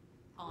done,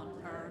 on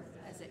earth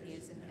as it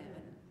is in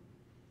heaven.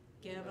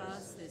 Give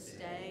us this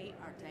day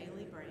our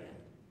daily bread,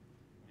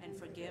 and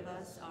forgive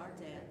us our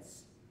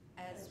debts,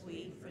 as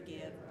we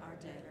forgive our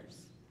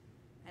debtors.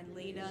 And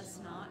lead us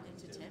not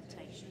into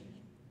temptation,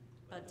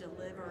 but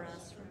deliver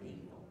us from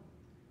evil.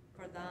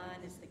 For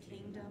thine is the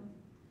kingdom,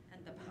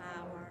 and the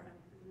power,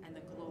 and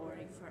the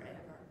glory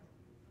forever.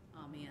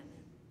 Amen.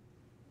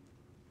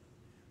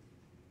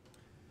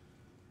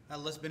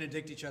 Let's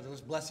benedict each other.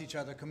 Let's bless each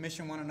other.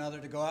 Commission one another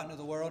to go out into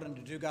the world and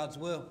to do God's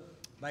will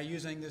by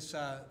using this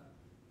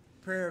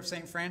prayer of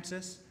St.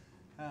 Francis.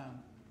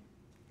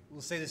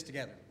 We'll say this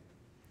together.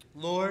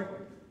 Lord,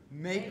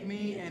 make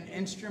me an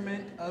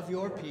instrument of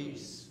your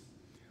peace.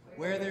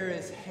 Where there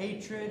is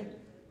hatred,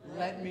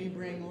 let me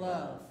bring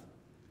love.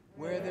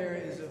 Where there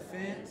is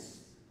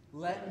offense,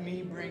 let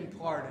me bring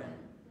pardon.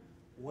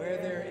 Where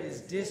there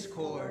is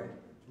discord,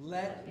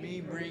 let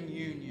me bring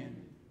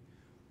union.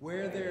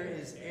 Where there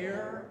is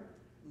error,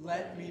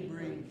 let me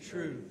bring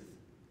truth.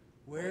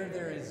 Where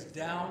there is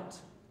doubt,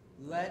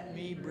 let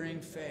me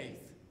bring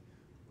faith.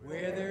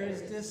 Where there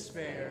is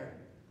despair,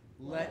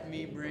 let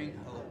me bring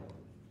hope.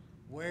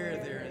 Where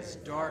there is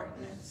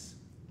darkness,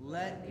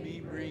 let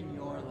me bring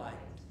your light.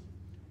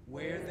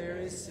 Where there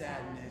is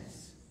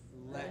sadness,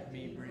 let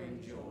me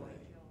bring joy.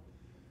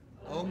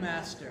 O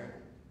Master,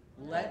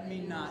 let me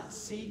not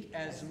seek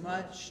as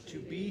much to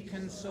be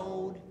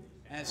consoled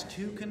as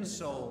to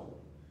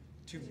console,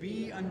 to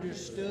be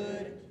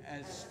understood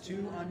as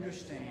to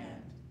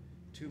understand,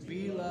 to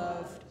be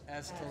loved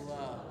as to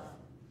love.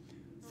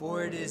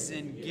 For it is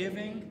in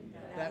giving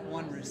that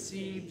one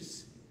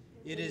receives,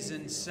 it is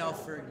in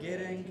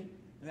self-forgetting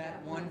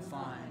that one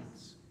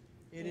finds,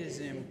 it is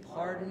in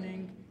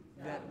pardoning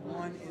that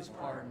one is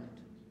pardoned,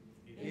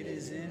 it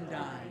is in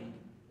dying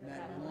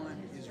that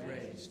one is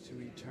raised to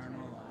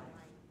eternal life.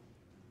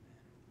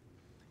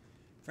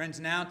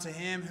 Friends, now to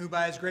him who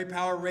by his great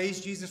power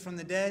raised Jesus from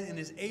the dead and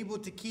is able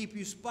to keep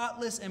you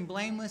spotless and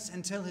blameless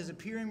until his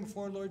appearing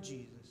before Lord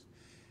Jesus.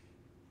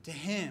 To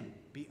him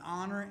be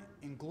honor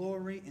and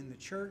glory in the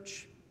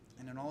church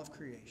and in all of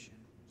creation.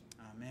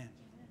 Amen.